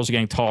 Beer bottles are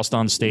getting tossed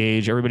on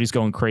stage, everybody's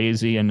going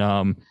crazy,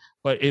 and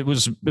but it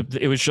was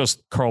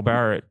just Carl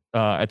Barrett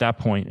at that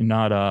point, and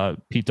not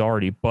Pete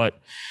Doherty. But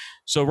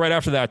so right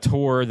after that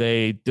tour,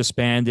 they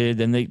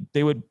disbanded, and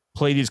they would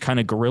play these kind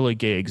of guerrilla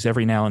gigs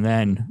every now and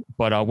then.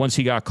 But once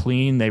he got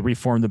clean, they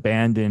reformed the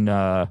band in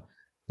I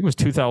think it was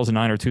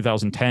 2009 or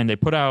 2010.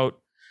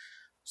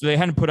 So they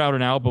hadn't put out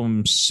an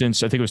album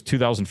since I think it was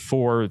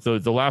 2004.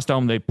 The last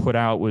album they put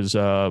out was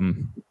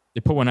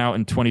they put one out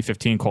in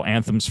 2015 called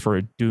Anthems for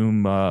a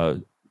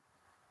Doomed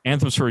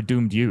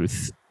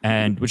Youth,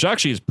 and which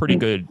actually is a pretty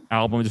good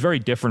album. It's very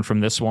different from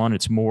this one.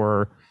 It's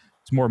more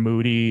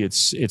moody.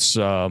 It's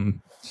a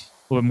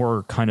little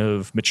more kind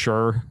of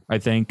mature, I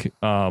think.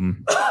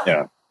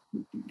 Yeah.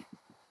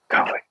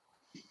 Golly.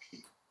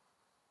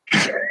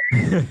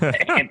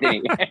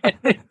 Anthony.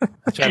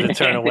 Trying to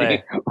turn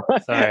away.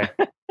 Sorry.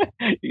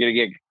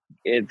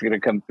 It's gonna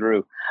come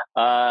through.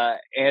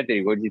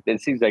 Anthony, what do you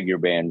think? It seems like your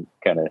band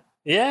kind of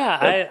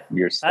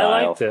your style.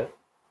 I liked it.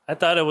 I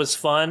thought it was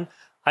fun.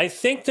 I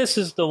think this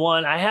is the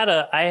one. I had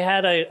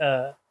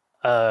a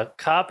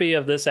copy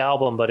of this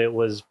album, but it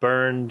was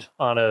burned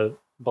on a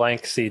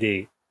blank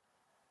CD.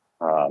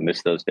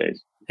 Miss those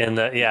days. So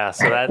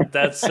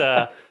that's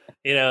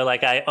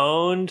like I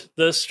owned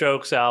the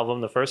Strokes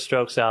album, the first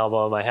Strokes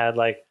album. I had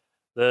like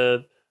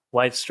the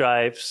White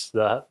Stripes,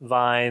 the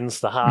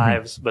Vines, the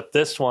Hives, but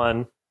this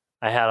one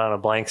I had on a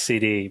blank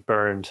CD,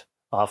 burned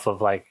off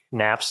of like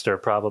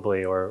Napster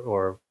probably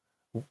or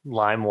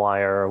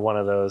LimeWire or one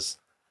of those.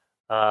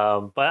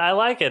 But I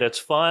like it. It's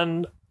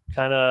fun,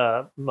 kind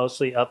of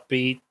mostly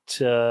upbeat,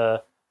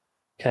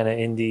 kind of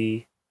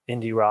indie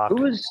rock.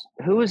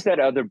 Who was that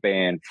other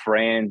band? What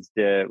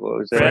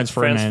was that?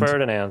 Franz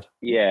Ferdinand.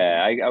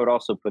 Yeah, I would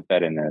also put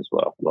that in there as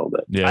well a little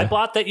bit. Yeah. I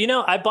bought that.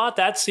 I bought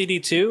that CD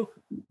too,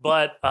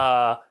 but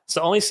it's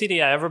the only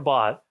CD I ever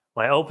bought.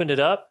 When I opened it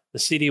up, the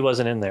CD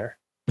wasn't in there.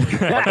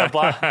 Like I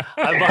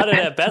bought it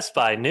at Best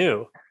Buy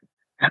new.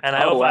 And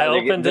I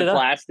opened it up.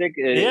 Plastic?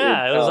 It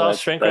was all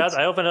shrink wrapped.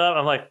 I opened it up.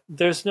 I'm like,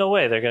 there's no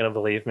way they're going to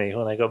believe me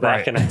when I go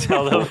back and I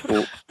tell them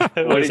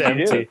it was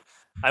empty.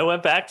 I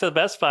went back to the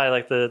Best Buy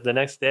like the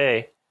next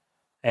day,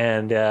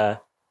 and I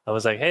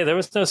was like, hey, there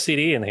was no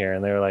CD in here.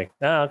 And they were like,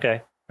 oh,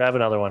 okay, grab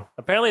another one.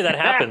 Apparently that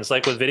happens,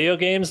 like with video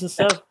games and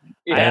stuff.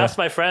 Yeah. I asked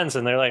my friends,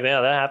 and they're like,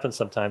 yeah, that happens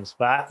sometimes.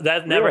 But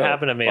that never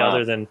happened to me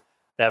other than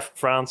that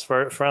Franz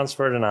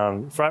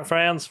Ferdinand,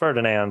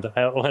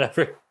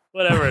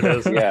 whatever it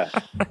is. Yeah.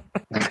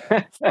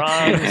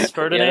 Franz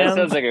Ferdinand? Yeah, that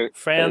sounds like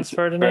Franz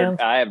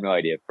Ferdinand? I have no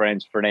idea.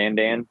 Franz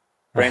Ferdinand?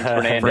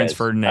 Franz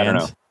Ferdinand. I don't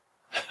know.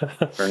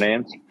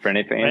 Fran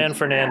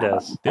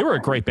Fernandez. They were a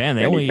great band.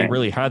 They only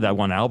really had that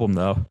one album,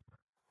 though.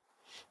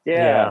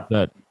 Yeah.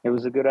 It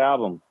was a good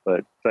album,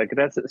 but like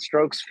that's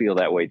Strokes feel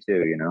that way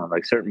too.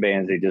 Like certain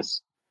bands, they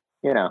just,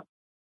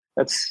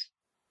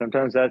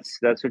 sometimes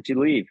that's what you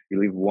leave. You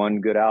leave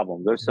one good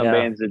album. There's some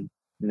bands that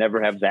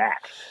never have that.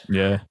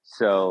 Yeah.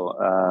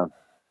 So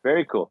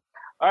very cool.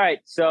 All right,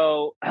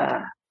 so.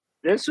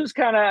 This was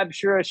kind of, I'm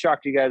sure I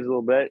shocked you guys a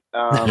little bit,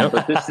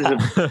 but this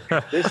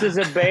is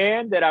a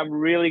band that I'm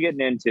really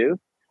getting into.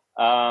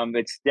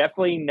 It's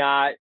definitely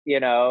not,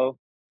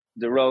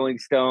 the Rolling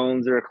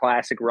Stones or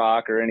classic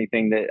rock or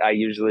anything that I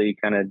usually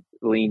kind of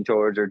lean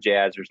towards, or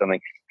jazz or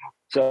something.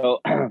 So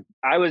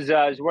I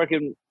was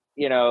working,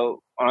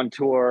 on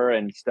tour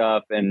and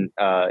stuff, and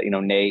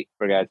Nate,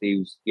 for guys, he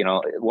was,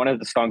 one of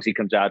the songs he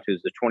comes out to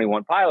is the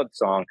 21 Pilots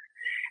song.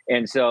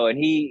 And so, and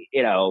he,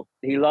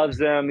 he loves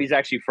them. He's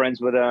actually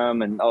friends with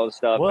them and all this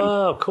stuff.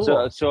 Whoa,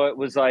 cool. So it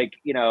was like,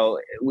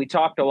 we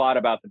talked a lot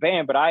about the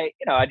band, but I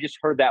just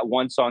heard that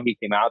one song he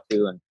came out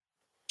to, and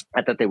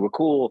I thought they were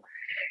cool.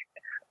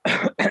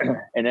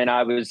 And then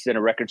I was in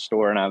a record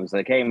store, and I was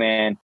like, hey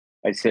man,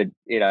 I said,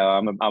 I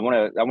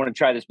want to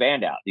try this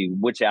band out.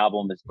 Which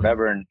album is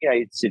whatever. And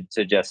he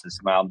suggested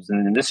some albums,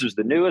 and this was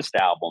the newest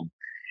album.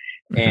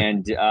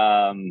 And,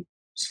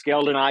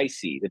 Scaled and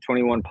Icy, the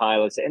 21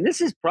 Pilots. And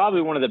this is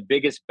probably one of the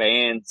biggest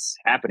bands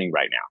happening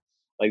right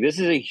now. Like, this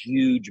is a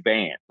huge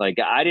band. Like,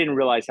 I didn't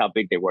realize how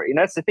big they were. And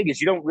that's the thing, is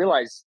you don't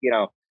realize,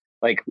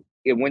 like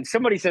when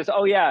somebody says,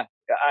 oh yeah,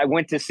 I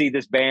went to see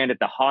this band at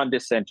the Honda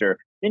Center,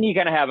 then you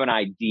kind of have an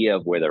idea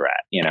of where they're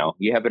at.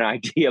 You have an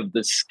idea of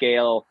the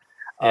scale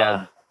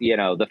of,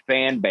 the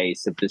fan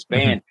base of this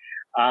band.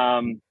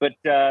 But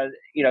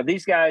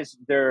these guys,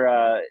 they're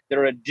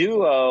a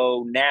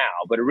duo now,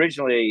 but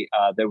originally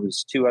there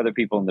was two other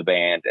people in the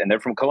band, and they're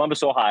from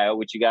Columbus, Ohio,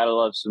 which you gotta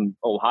love some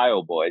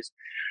Ohio boys.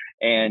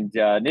 And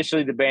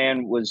initially, the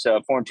band was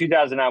formed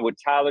 2009 with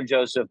Tyler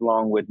Joseph,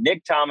 along with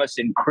Nick Thomas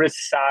and Chris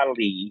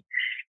Sali.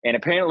 And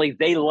apparently,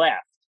 they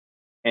left.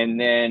 And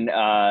then,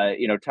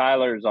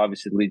 Tyler is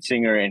obviously the lead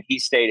singer, and he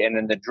stayed. And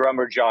then the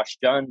drummer, Josh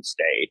Dunn,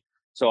 stayed.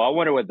 So I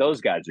wonder what those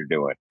guys are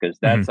doing, because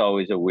that's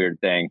always a weird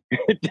thing.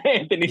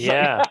 Anthony's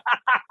like,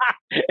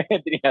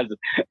 Anthony has,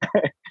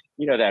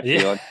 that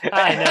feeling.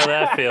 I know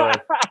that feeling.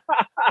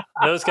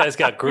 Those guys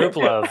got group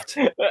loved.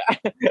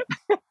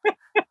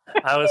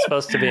 I was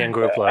supposed to be in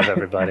group love,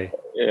 everybody.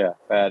 Yeah,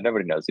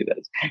 nobody knows who that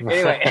is.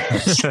 Anyway,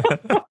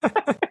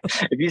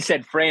 if you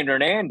said Fran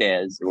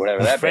Hernandez or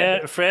whatever that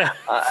Fran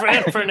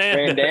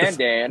Fernandez.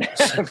 Fran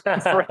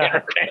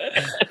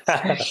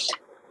Hernandez.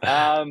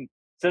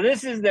 So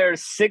this is their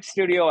 6th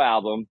studio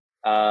album,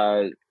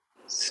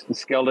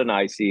 Skelled and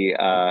Icy,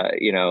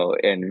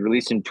 and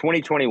released in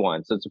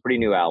 2021. So it's a pretty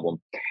new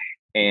album.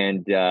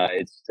 And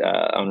it's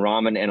on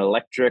Ramen and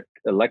Electrica,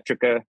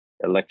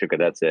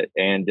 that's it.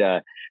 And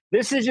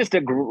this is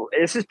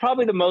this is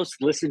probably the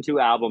most listened to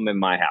album in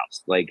my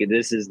house. Like,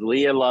 this is,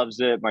 Leah loves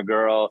it, my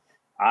girl.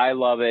 I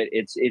love it.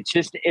 It's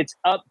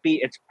upbeat.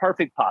 It's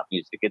perfect pop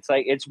music.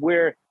 It's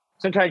where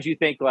sometimes you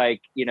think,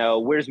 like,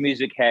 where's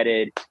music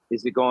headed?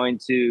 Is it going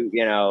to,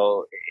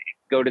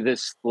 go to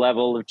this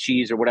level of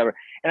cheese or whatever?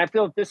 And I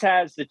feel that this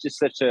has just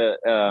such a,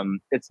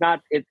 it's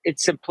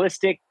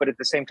simplistic, but at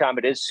the same time,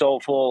 it is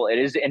soulful. It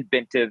is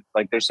inventive.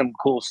 Like, there's some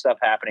cool stuff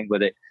happening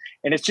with it.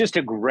 And it's just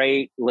a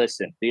great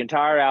listen. The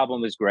entire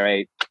album is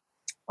great.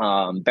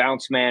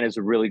 Bounce Man is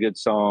a really good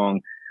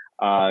song.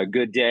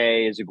 Good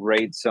Day is a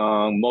great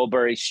song.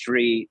 Mulberry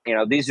Street,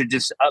 these are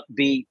just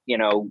upbeat,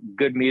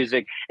 good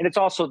music. And it's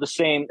also the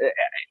same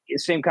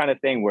kind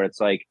of thing where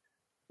it's like,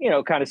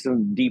 kind of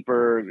some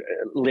deeper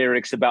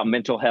lyrics about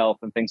mental health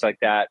and things like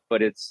that.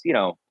 But it's,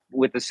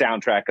 with the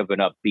soundtrack of an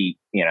upbeat,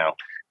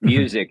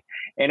 music.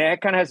 And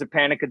it kind of has a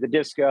Panic at the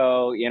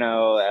Disco,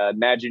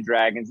 Imagine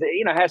Dragons,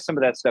 has some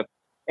of that stuff.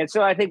 And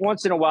so I think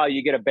once in a while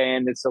you get a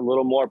band that's a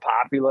little more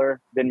popular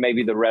than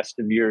maybe the rest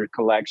of your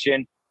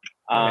collection.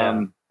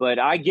 But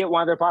I get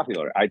why they're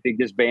popular. I think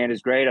this band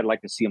is great. I'd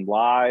like to see them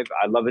live.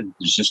 I love it.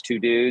 It's just 2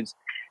 dudes.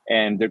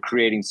 And they're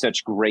creating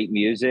such great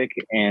music,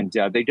 and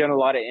they've done a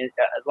lot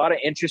of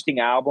interesting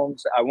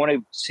albums. I want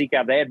to seek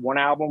out. They had one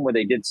album where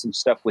they did some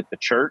stuff with The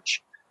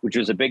Church, which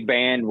was a big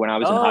band when I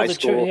was in high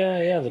school.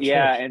 The Church.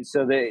 And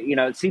so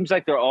it seems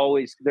like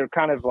they're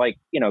kind of like,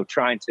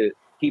 trying to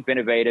keep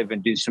innovative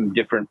and do some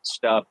different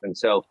stuff. And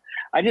so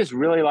I just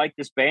really like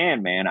this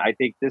band, man. I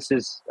think this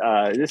is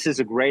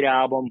a great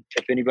album.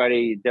 If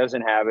anybody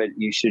doesn't have it,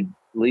 you should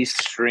at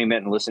least stream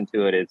it and listen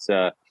to it. It's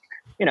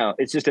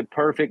it's just a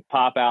perfect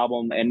pop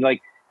album. And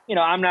like,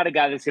 I'm not a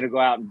guy that's going to go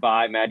out and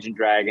buy Imagine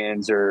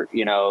Dragons or,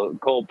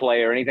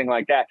 Coldplay or anything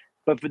like that.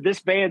 But for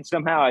this band,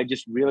 somehow I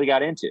just really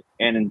got into it.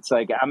 And it's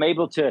like, I'm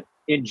able to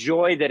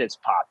enjoy that it's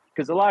pop,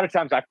 because a lot of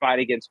times I fight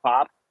against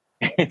pop.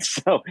 And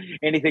so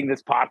anything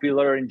that's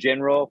popular in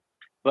general,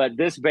 but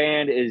this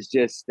band is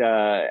just,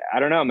 I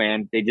don't know,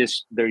 man,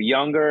 they're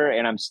younger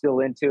and I'm still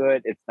into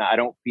it. I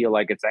don't feel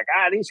like it's like,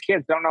 these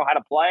kids don't know how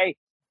to play.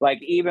 Like,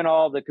 even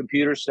all the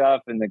computer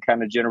stuff and the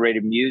kind of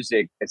generated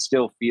music, it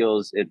still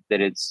feels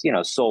that it's,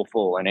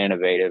 soulful and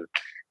innovative.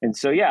 And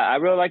so, yeah, I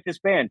really like this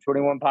band,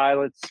 21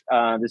 Pilots.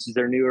 This is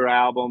their newer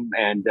album,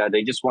 and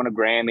they just won a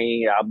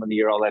Grammy, Album of the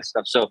Year, all that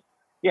stuff. So,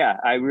 yeah,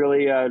 I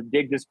really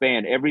dig this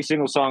band. Every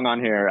single song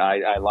on here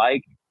I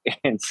like.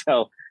 And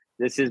so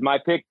this is my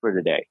pick for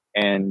today.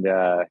 And,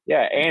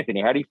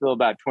 Anthony, how do you feel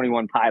about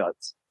 21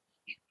 Pilots?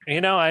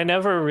 I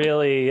never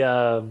really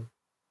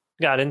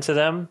got into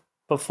them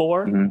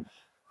before. Mm-hmm.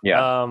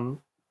 Yeah.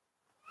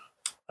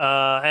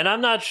 And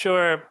I'm not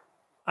sure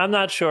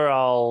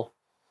I'll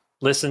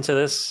listen to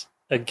this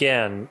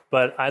again,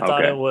 but I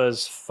thought it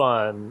was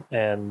fun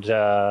and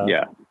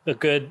a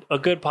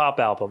good pop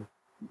album.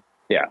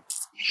 Yeah.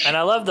 And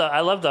I love the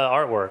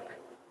artwork.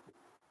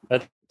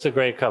 That's a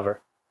great cover.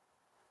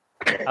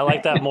 I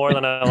like that more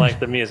than I like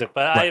the music,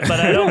 but I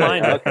don't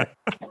mind it.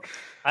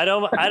 I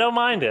don't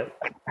mind it.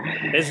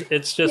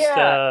 It's just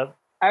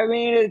I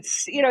mean,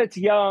 it's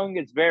young.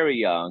 It's very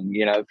young.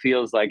 It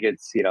feels like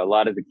it's, a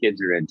lot of the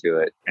kids are into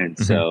it. And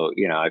so,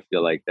 I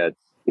feel like that's,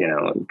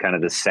 kind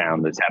of the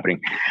sound that's happening.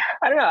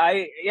 I don't know.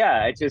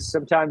 It just,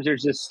 sometimes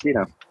there's just,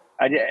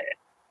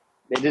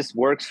 it just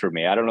works for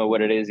me. I don't know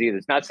what it is either.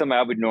 It's not something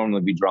I would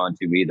normally be drawn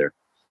to either.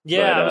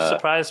 Yeah. I was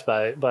surprised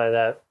by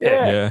that.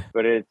 Yeah.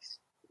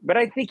 But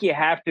I think you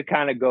have to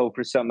kind of go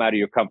for something out of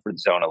your comfort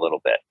zone a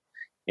little bit.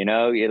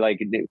 You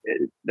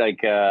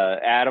like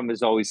Adam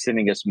is always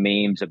sending us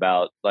memes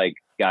about like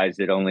guys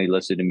that only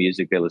listen to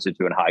music they listen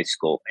to in high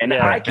school. And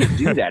I can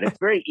do that. It's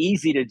very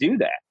easy to do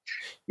that.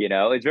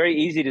 It's very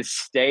easy to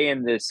stay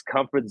in this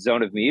comfort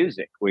zone of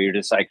music where you're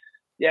just like,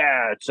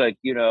 yeah, it's like,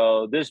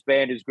 this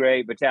band is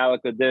great,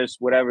 Metallica, this,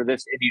 whatever,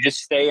 this, and you just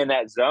stay in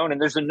that zone. And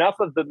there's enough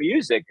of the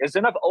music. There's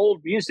enough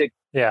old music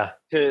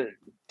to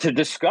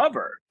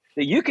discover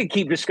that you can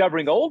keep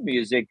discovering old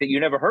music that you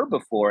never heard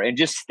before and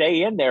just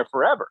stay in there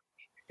forever.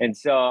 And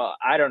so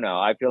I don't know.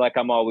 I feel like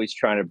I'm always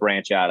trying to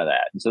branch out of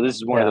that. And so this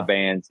is one of the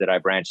bands that I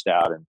branched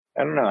out. And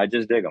I don't know. I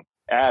just dig them.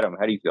 Adam,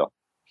 how do you feel?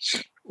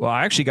 Well,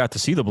 I actually got to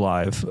see them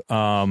live.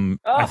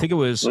 I think it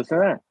was. Listen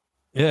to that.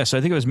 Yes,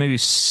 I think it was maybe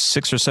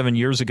 6 or 7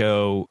 years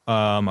ago.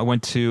 I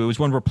went to. It was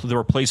when the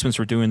Replacements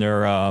were doing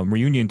their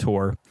reunion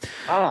tour.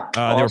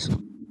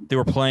 Awesome. They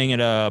were playing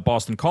at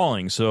Boston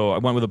Calling, so I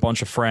went with a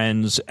bunch of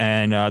friends.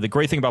 And the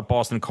great thing about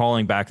Boston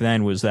Calling back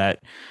then was that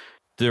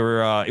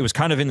it was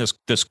kind of in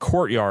this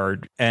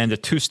courtyard, and the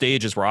two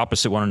stages were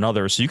opposite one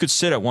another. So you could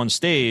sit at one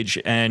stage,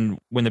 and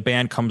when the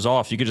band comes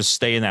off, you could just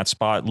stay in that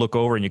spot, look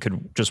over, and you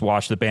could just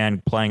watch the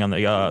band playing on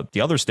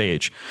the other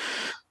stage.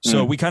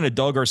 So we kind of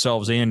dug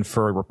ourselves in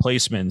for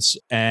Replacements,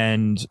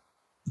 and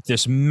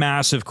this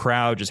massive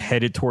crowd just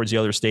headed towards the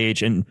other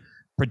stage, and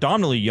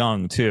predominantly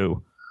young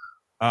too.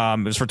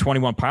 It was for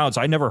 21 Pilots.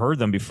 I never heard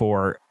them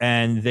before,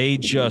 and they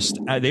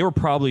were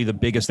probably the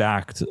biggest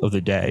act of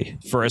the day,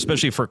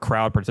 especially for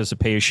crowd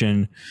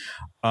participation.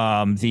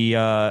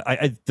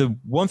 The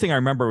one thing I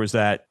remember was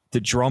that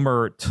the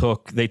drummer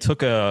took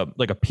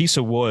a piece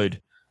of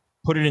wood,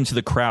 put it into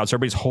the crowd, so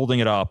everybody's holding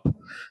it up.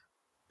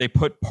 They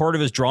put part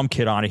of his drum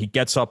kit on it. He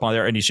gets up on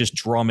there and he's just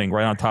drumming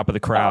right on top of the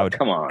crowd. Oh,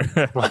 come on,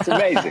 that's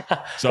amazing.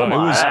 So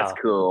that's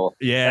cool.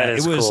 Yeah,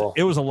 it was cool.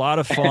 It was a lot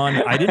of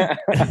fun. I didn't.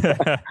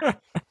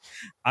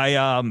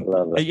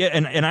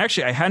 And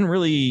actually I hadn't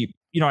really,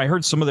 I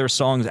heard some of their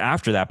songs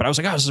after that, but I was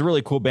like, oh, this is a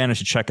really cool band. I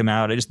should check them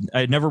out.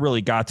 I never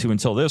really got to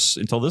until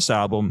this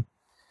album.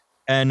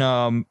 And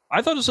I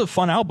thought it was a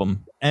fun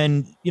album.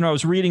 And, I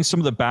was reading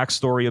some of the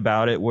backstory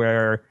about it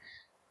where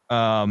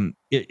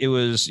it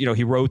was,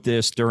 he wrote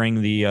this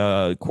during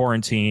the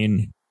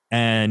quarantine.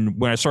 And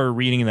when I started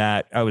reading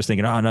that, I was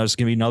thinking, oh no, it's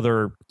going to be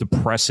another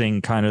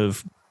depressing kind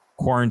of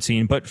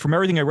quarantine. But from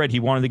everything I read,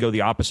 he wanted to go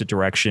the opposite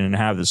direction and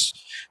have this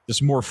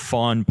more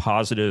fun,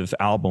 positive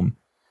album.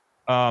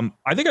 I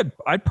think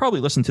I'd probably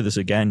listen to this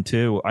again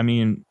too. I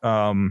mean,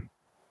 I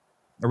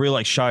really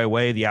like Shy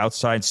Away, The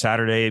Outside,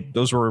 Saturday.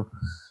 Those were,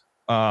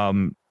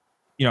 and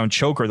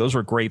Choker. Those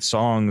were great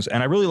songs.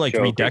 And I really liked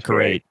Choker's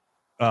Redecorate.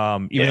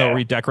 Even though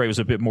Redecorate was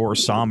a bit more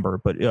somber,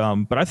 but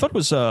I thought it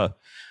was a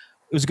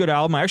good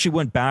album. I actually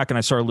went back and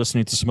I started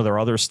listening to some of their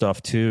other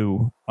stuff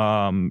too.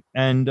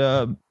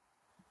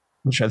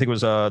 Which I think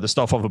was the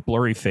stuff of A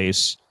Blurry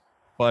Face.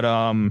 But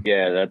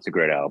that's a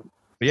great album.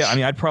 But yeah, I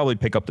mean, I'd probably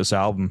pick up this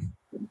album.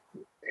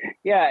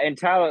 Yeah, and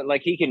Tyler,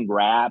 like, he can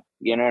rap,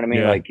 you know what I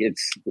mean? Yeah. Like,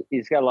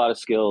 he's got a lot of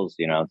skills,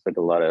 it's like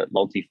a lot of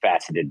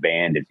multifaceted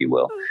band, if you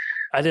will.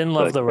 I didn't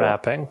love the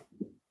rapping.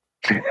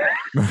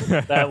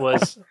 That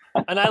was,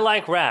 and I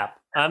like rap.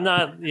 I'm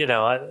not,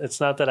 it's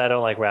not that I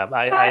don't like rap.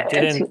 I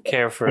didn't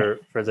care for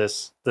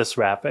this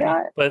rapping,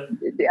 but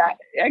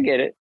I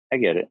get it.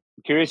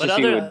 Curious to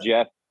see what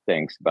Jeff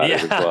thinks about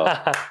it as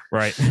well.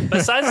 Right.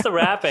 Besides the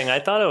rapping, I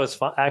thought it was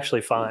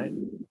actually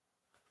fine.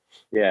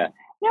 Yeah.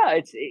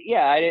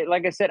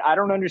 Like I said, I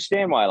don't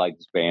understand why I like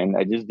this band.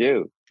 I just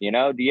do.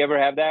 Do you ever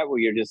have that where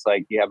you're just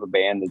like, you have a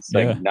band that's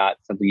like not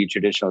something you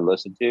traditionally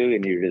listen to,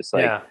 and you're just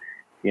like,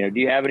 do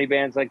you have any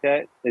bands like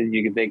that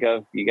you can think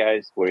of, you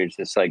guys, where it's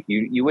just like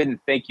you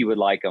wouldn't think you would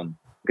like them,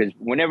 because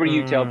whenever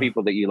you tell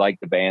people that you like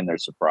the band, they're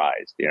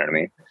surprised. You know what I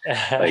mean?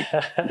 Like,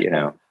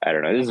 I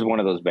don't know. This is one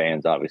of those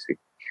bands, obviously.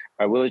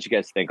 All right, we'll let you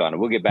guys think on it.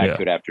 We'll get back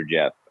to it after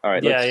Jeff. All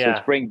right,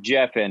 let's bring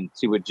Jeff in,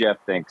 see what Jeff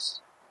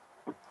thinks.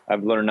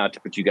 I've learned not to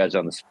put you guys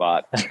on the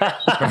spot.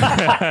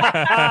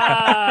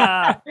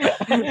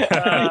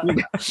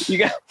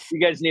 You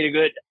guys need a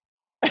good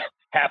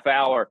half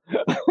hour.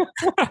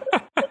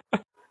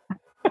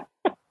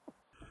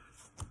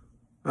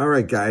 All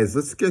right, guys,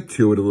 let's get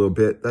to it a little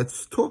bit.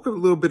 Let's talk a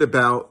little bit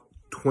about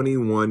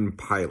 21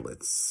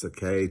 Pilots,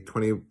 okay?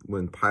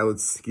 21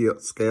 Pilots,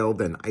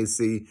 Scaled and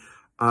Icy.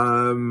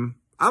 I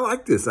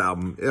like this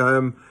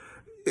album.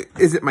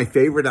 Is it my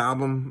favorite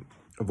album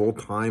of all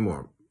time?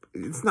 Or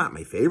it's not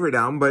my favorite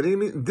album, but I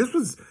mean, this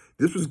was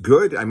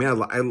good. I mean,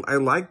 I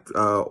liked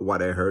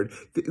what I heard.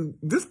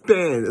 This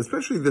band,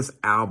 especially this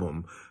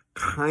album,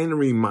 kind of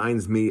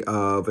reminds me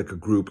of like a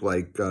group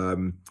like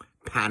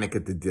Panic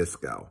at the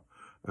Disco.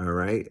 All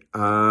right,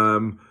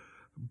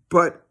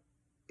 but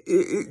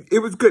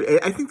it was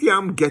good. I think the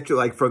album gets you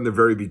like from the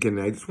very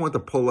beginning. I just want to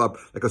pull up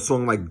like a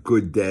song like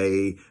 "Good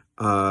Day."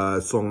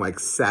 Song like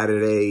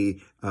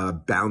Saturday,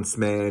 Bounce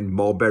Man,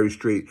 Mulberry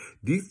Street.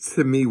 These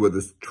to me were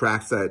the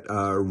tracks that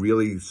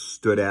really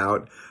stood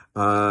out.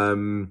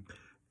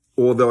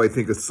 Although I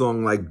think a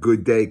song like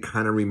Good Day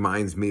kind of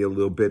reminds me a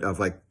little bit of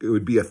like, it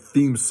would be a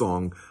theme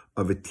song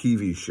of a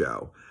TV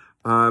show.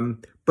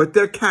 But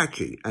they're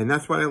catchy, and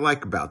that's what I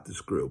like about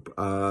this group.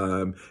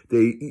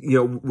 They,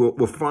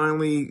 we're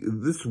finally,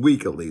 this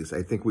week at least,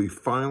 I think we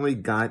finally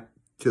got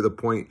to the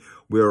point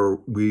where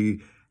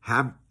we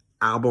have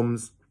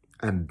albums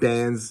and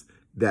bands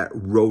that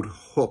wrote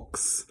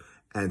hooks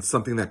and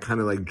something that kind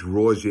of like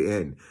draws you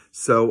in.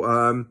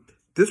 So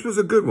this was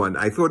a good one.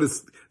 I thought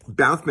this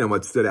Bounce Man,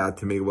 what stood out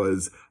to me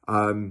was,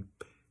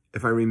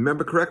 if I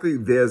remember correctly,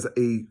 there's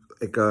a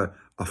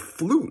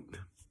flute.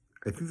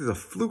 I think there's a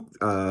flute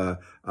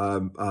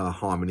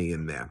harmony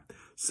in there.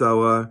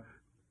 So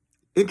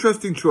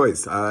Interesting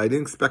choice. I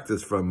didn't expect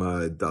this from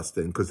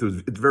Dustin because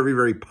it's very,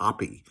 very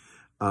poppy.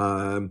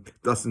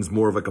 Dustin's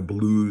more of like a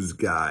blues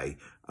guy.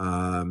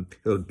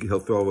 He'll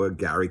throw a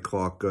Gary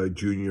Clark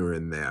Jr.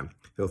 in there.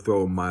 He'll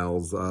throw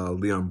Miles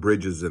Leon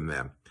Bridges in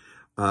there.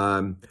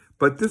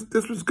 But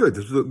this was good.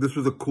 This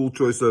was a cool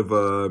choice of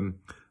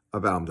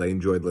albums. I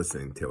enjoyed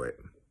listening to it.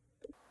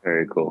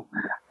 Very cool.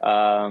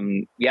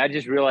 I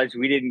just realized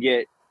we didn't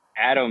get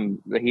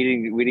Adam. We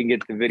didn't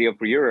get the video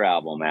for your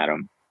album,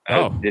 Adam.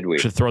 Did we?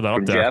 Should throw that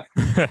up there.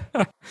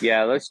 Jeff?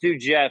 Yeah, let's do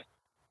Jeff.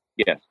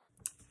 Yes.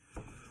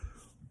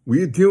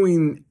 We're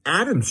doing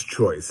Adam's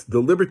choice, The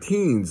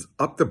Libertines,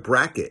 Up the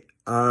Bracket.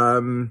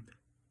 Adam,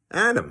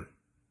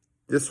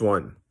 this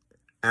one,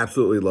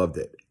 absolutely loved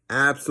it.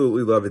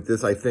 Absolutely love it.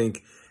 This, I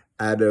think,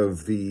 out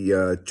of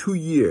the 2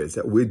 years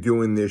that we're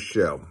doing this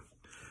show,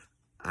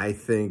 I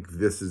think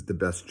this is the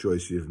best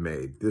choice you've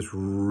made. This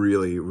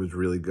really was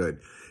really good.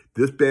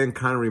 This band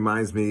kind of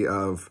reminds me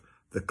of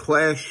The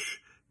Clash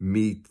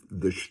meet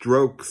The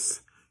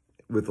Strokes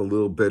with a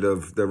little bit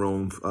of their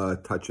own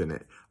touch in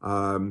it.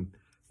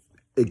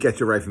 It gets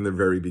you right from the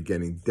very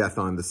beginning. Death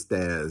on the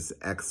Stairs,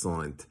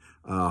 excellent.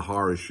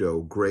 Horror Show,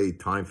 great.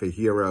 Time for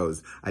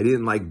Heroes. I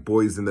didn't like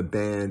Boys in the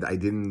Band. I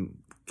didn't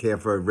care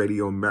for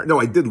Radio America. No,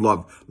 I did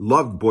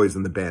loved Boys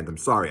in the Band. I'm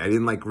sorry. I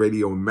didn't like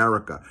Radio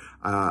America.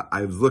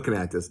 I was looking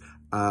at this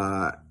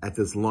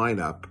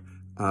lineup.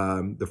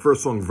 The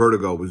first song,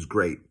 Vertigo, was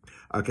great.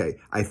 Okay,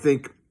 I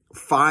think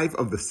 5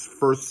 of the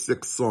first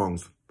 6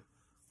 songs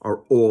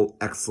are all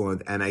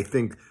excellent, and I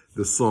think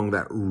the song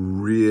that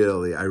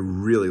I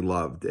really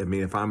loved. I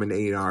mean, if I'm an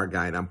A&R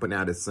guy and I'm putting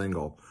out a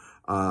single,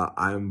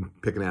 I'm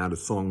picking out a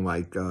song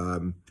like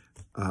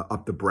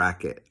Up the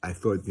Bracket. I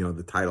thought,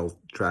 the title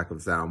track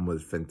of the album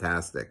was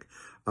fantastic.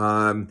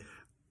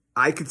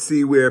 I could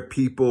see where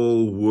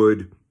people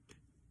would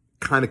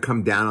kind of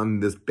come down on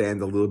this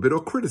band a little bit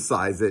or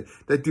criticize it,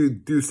 that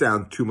do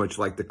sound too much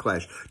like The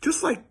Clash.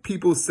 Just like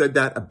people said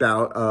that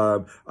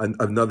about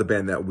another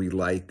band that we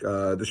like,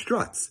 The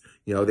Struts.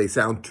 They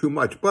sound too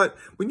much. But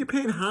when you're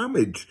paying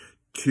homage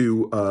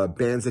to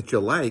bands that you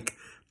like,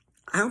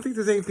 I don't think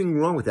there's anything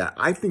wrong with that.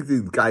 I think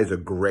these guys are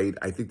great.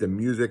 I think the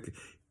music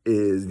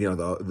is, again,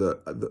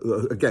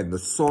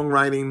 the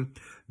songwriting,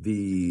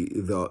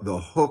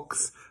 the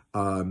hooks.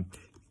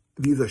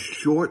 These are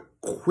short,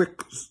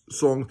 quick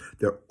songs.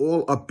 They're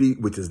all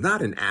upbeat, which is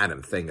not an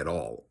Adam thing at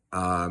all.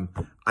 I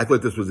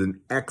thought this was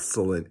an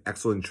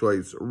excellent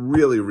choice.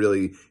 Really,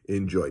 really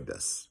enjoyed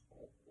this.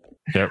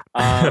 Yep.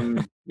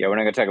 We're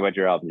not going to talk about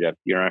your album, Jeff.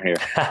 You're not here.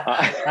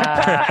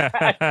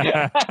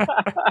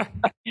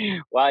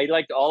 Well, he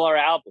liked all our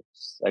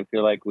albums. I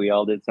feel like we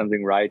all did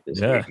something right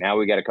this week. Now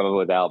we got to come up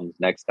with albums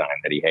next time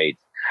that he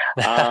hates.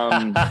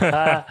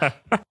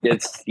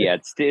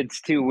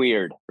 It's too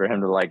weird for him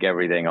to like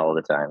everything all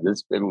the time.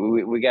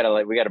 We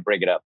gotta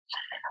break it up.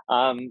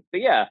 But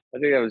yeah, I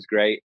think that was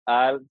great.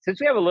 Since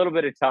we have a little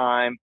bit of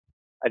time,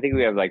 I think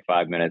we have like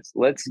 5 minutes.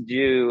 Let's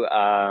do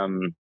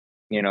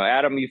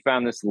Adam, you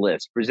found this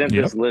list. Present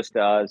this list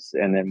to us,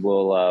 and then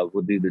we'll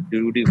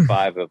do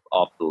 5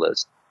 off the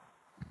list.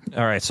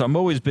 All right. So I've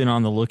always been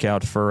on the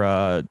lookout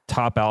for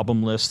top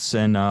album lists,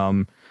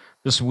 and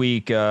this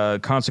week,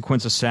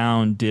 Consequence of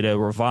Sound did a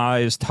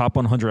revised top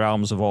 100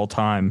 albums of all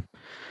time.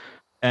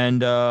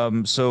 And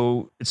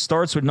so it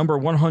starts with number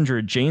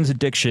 100, Jane's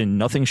Addiction,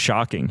 Nothing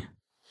Shocking.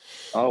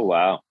 Oh,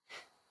 wow.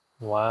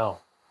 Wow.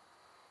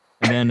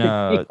 And then...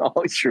 you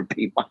always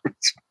repeat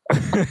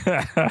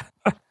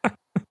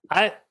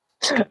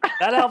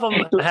that album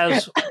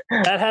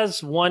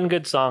has one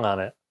good song on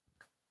it.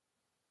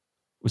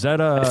 Was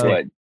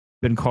that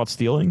Been Caught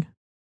Stealing?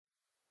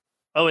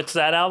 Oh, it's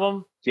that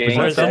album? Jane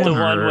or is it the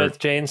one with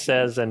Jane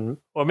Says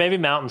or maybe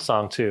Mountain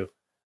Song too?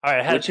 All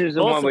right, which is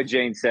the one with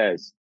Jane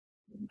Says?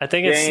 I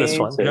think it's this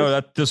one.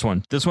 No, this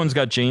one. This one's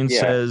got Jane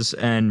Says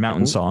and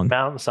Mountain Song.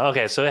 Mountain Song.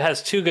 Okay, so it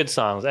has 2 good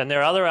songs, and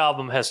their other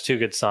album has 2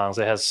 good songs.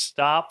 It has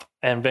Stop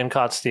and Been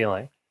Caught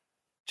Stealing.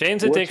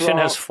 Jane's Addiction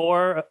has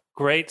 4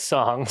 great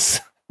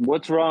songs.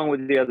 What's wrong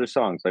with the other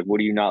songs? Like, what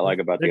do you not like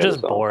about the other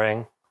songs? They're just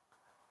boring.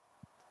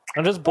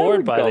 I'm just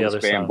bored by the other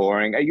songs.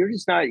 Boring. You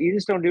just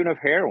don't do enough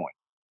heroin.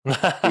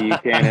 So you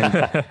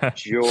can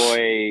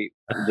enjoy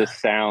the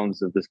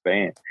sounds of this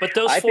band. But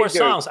those 4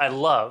 songs I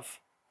love.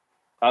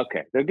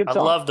 Okay, they're good songs.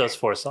 I love those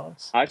 4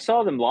 songs. I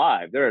saw them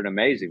live. They're an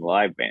amazing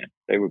live band.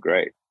 They were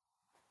great.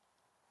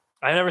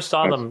 I never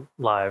saw them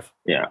live.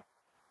 Yeah,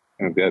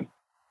 they're good.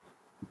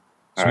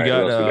 So we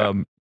got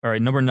all right,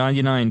 number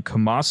 99,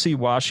 Kamasi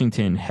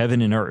Washington,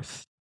 Heaven and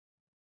Earth.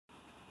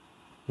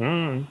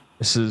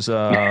 This is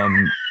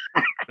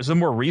there's a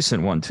more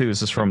recent one too.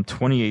 This is from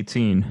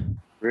 2018.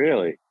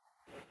 Really?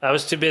 I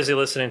was too busy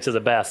listening to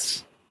the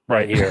Beths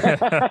right here.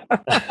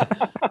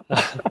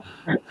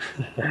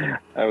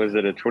 I was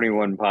at a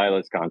 21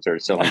 Pilots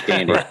concert selling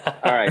candy. All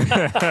right.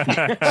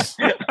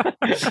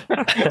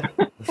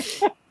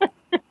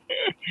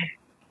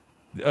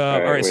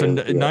 All right. So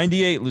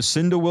 98,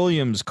 Lucinda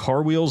Williams,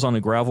 Car Wheels on a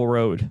Gravel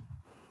Road.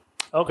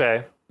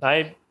 Okay.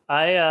 I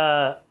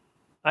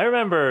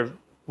remember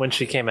when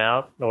she came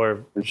out,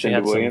 or she Cindy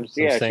had Williams.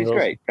 some Yeah, singles. she's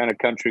great. Kind of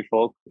country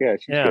folk. Yeah,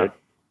 she's good.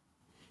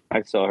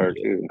 I saw her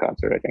too in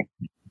concert, I think.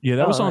 Yeah,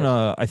 that was on.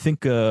 I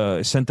think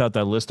sent out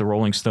that list of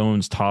Rolling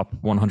Stones top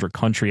 100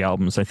 country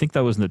albums. I think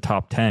that was in the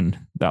top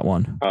 10. That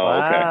one. Oh,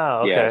 Wow,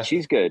 okay. Yeah, okay.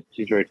 she's good.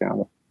 She's very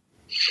talented.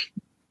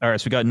 All right,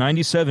 so we got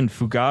 97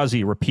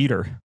 Fugazi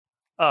Repeater.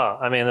 Oh,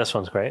 I mean, this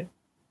one's great.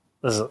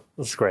 This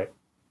is great.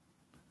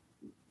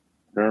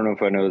 I don't know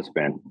if I know this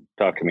band.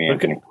 Talk to me,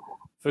 Anthony.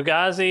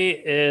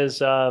 Fugazi is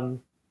do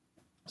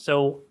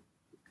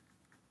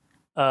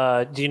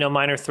you know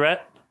Minor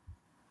Threat?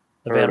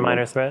 The band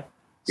Minor Threat?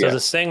 So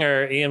the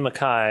singer, Ian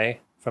MacKaye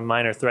from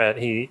Minor Threat,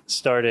 he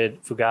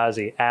started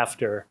Fugazi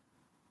after.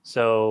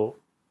 So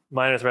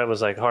Minor Threat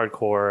was like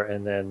hardcore,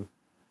 and then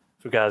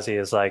Fugazi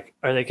is like,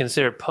 are they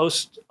considered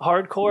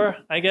post-hardcore,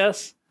 I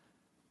guess?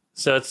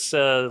 So it's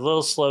a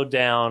little slowed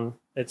down.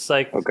 It's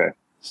like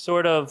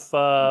sort of,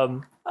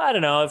 I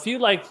don't know, if you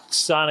like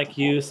Sonic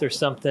Youth or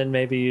something,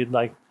 maybe you'd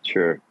like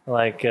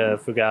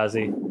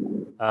Fugazi.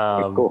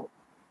 Cool.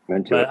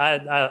 But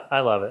I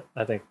love it.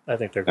 I think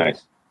they're great.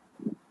 Nice.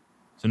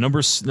 So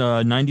number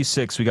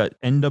 96, we got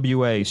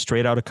NWA,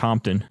 Straight Outta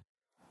Compton.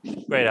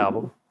 Great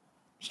album,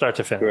 start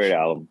to finish. Great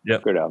album.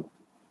 Yep. Good album.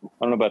 I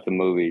don't know about the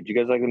movie. Did you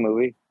guys like the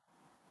movie?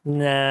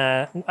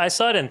 Nah, I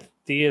saw it in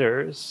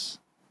theaters.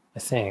 I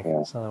think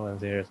I saw that one in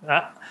theaters.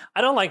 I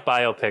don't like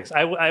biopics.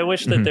 I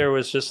wish that there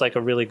was just like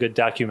a really good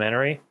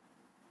documentary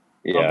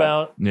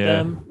about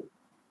them.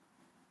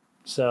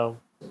 So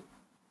I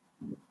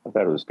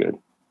thought it was good.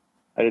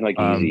 I didn't like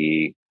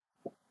Easy.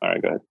 All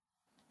right, go ahead.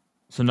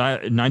 So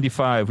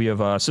 95, we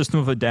have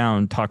System of a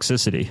Down,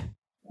 Toxicity.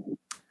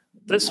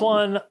 This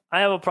one,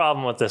 I have a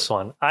problem with this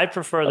one. I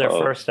prefer their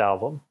first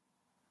album.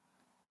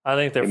 I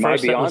think their first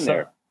might be on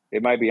there.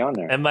 It might be on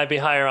there. It might be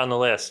higher on the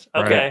list.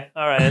 Okay,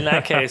 all right. In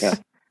that case,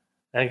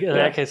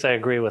 that case, I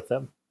agree with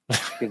them.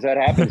 Because that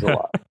happens a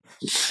lot.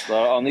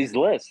 Well, on these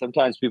lists,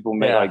 sometimes people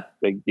may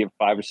they give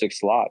 5 or 6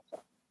 slots.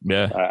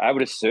 Yeah, I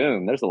would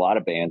assume there's a lot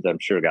of bands I'm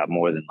sure got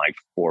more than like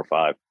 4 or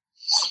 5,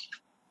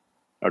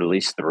 or at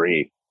least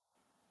 3.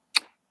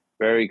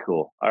 Very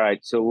cool. All right,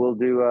 so we'll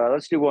do.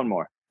 Let's do one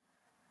more.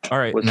 All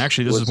right, and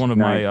actually, this is one of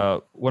my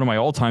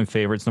all-time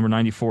favorites. Number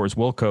 94 is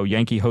Wilco,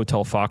 Yankee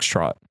Hotel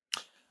Foxtrot.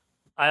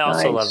 I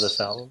also love this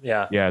album.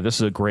 Yeah, this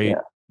is a great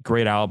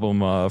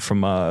album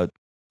from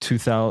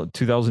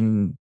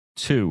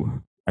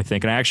 2002, I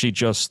think. And I actually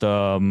just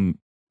it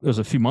was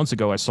a few months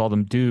ago I saw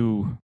them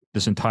do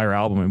this entire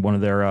album in one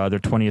of their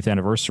 20th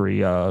anniversary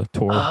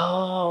tour.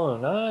 Oh,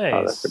 nice!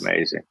 Oh, that's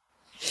amazing.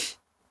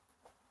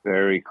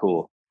 Very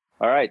cool.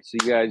 All right, so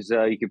you guys,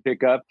 you can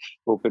pick up.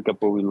 We'll pick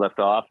up where we left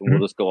off, and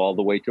we'll just go all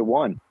the way to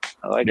 1.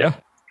 I like it.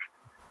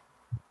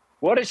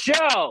 What a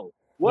show!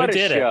 What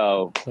a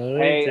show!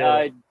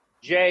 Hey,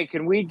 Jay,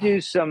 can we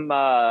do some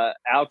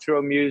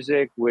outro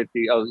music with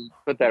the? Oh,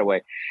 put that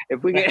away.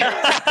 If we get.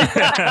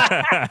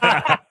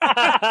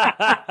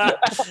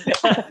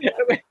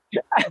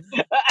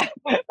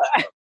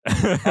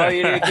 Oh,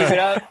 you need to keep it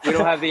up. We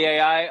don't have the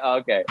AI. Oh,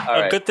 okay, all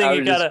right. Good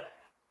thing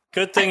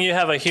Good thing you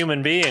have a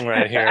human being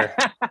right here.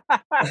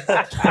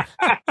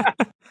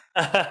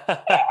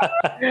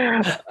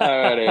 All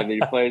right,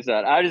 Andy, play us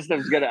out. I just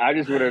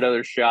want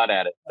another shot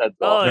at it. That's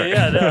all. Oh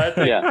yeah, no, I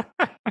think...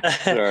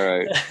 All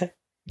right.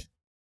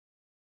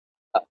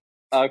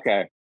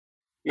 Okay.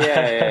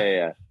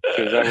 Yeah.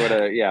 Because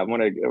I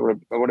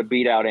want to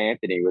beat out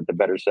Anthony with the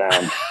better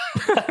sound.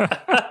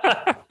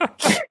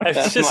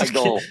 That's my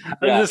goal.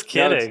 I'm just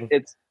kidding. No,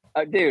 it's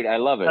dude, I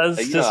love it. I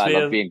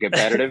love being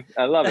competitive.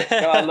 I love it.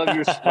 No, I love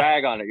your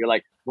swag on it. You're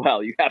like,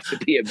 well, you have to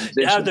be a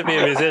musician. You have to be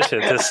a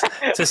musician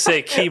to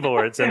say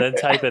keyboards and then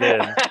type it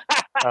in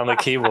on the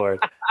keyboard.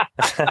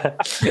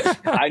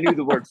 I knew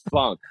the word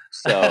funk,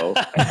 so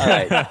all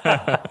right.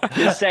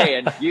 Just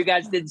saying, you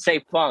guys didn't say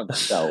funk,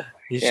 so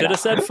you should have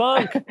said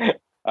funk.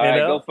 All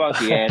right, go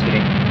funky, Anthony.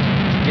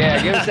 Yeah,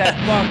 give us that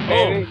funk,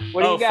 baby.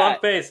 What do you got?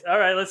 Funk bass. All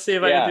right, let's see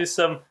if I can do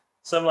some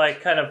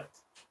like kind of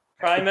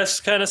Primus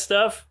kind of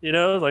stuff,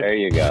 like there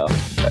you go.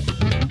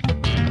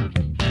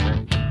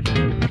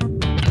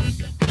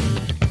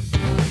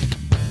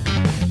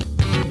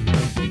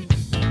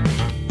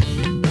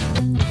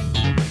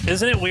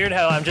 Isn't it weird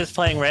how I'm just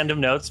playing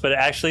random notes, but it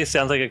actually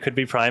sounds like it could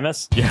be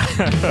Primus? Yeah.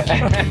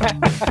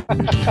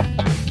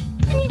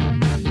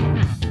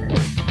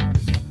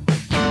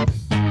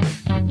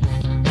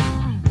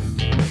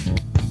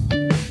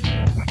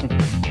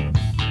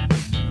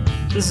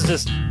 This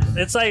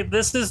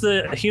is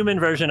the human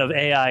version of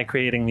AI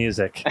creating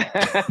music.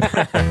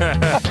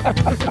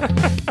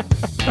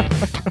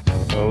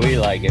 Well, we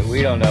like it.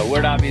 We don't know.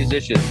 We're not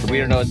musicians. So we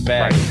don't know it's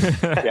bad.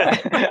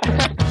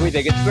 We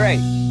think it's great.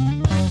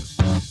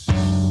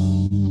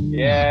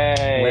 Yay.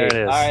 There it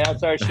is. All right,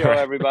 that's our show,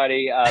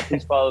 everybody.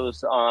 Please follow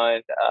us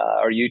on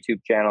our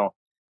YouTube channel,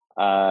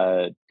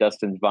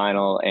 Dustin's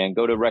Vinyl, and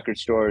go to record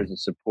stores and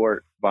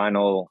support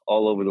vinyl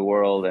all over the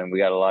world. And we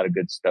got a lot of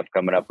good stuff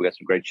coming up. We got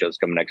some great shows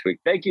coming next week.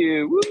 Thank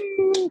you.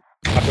 Woo!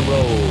 Rock and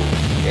roll.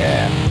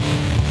 Yeah.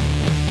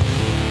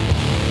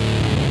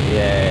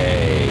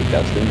 Yay.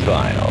 Dustin's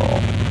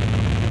Vinyl.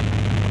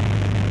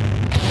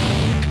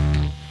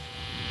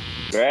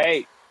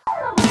 Great.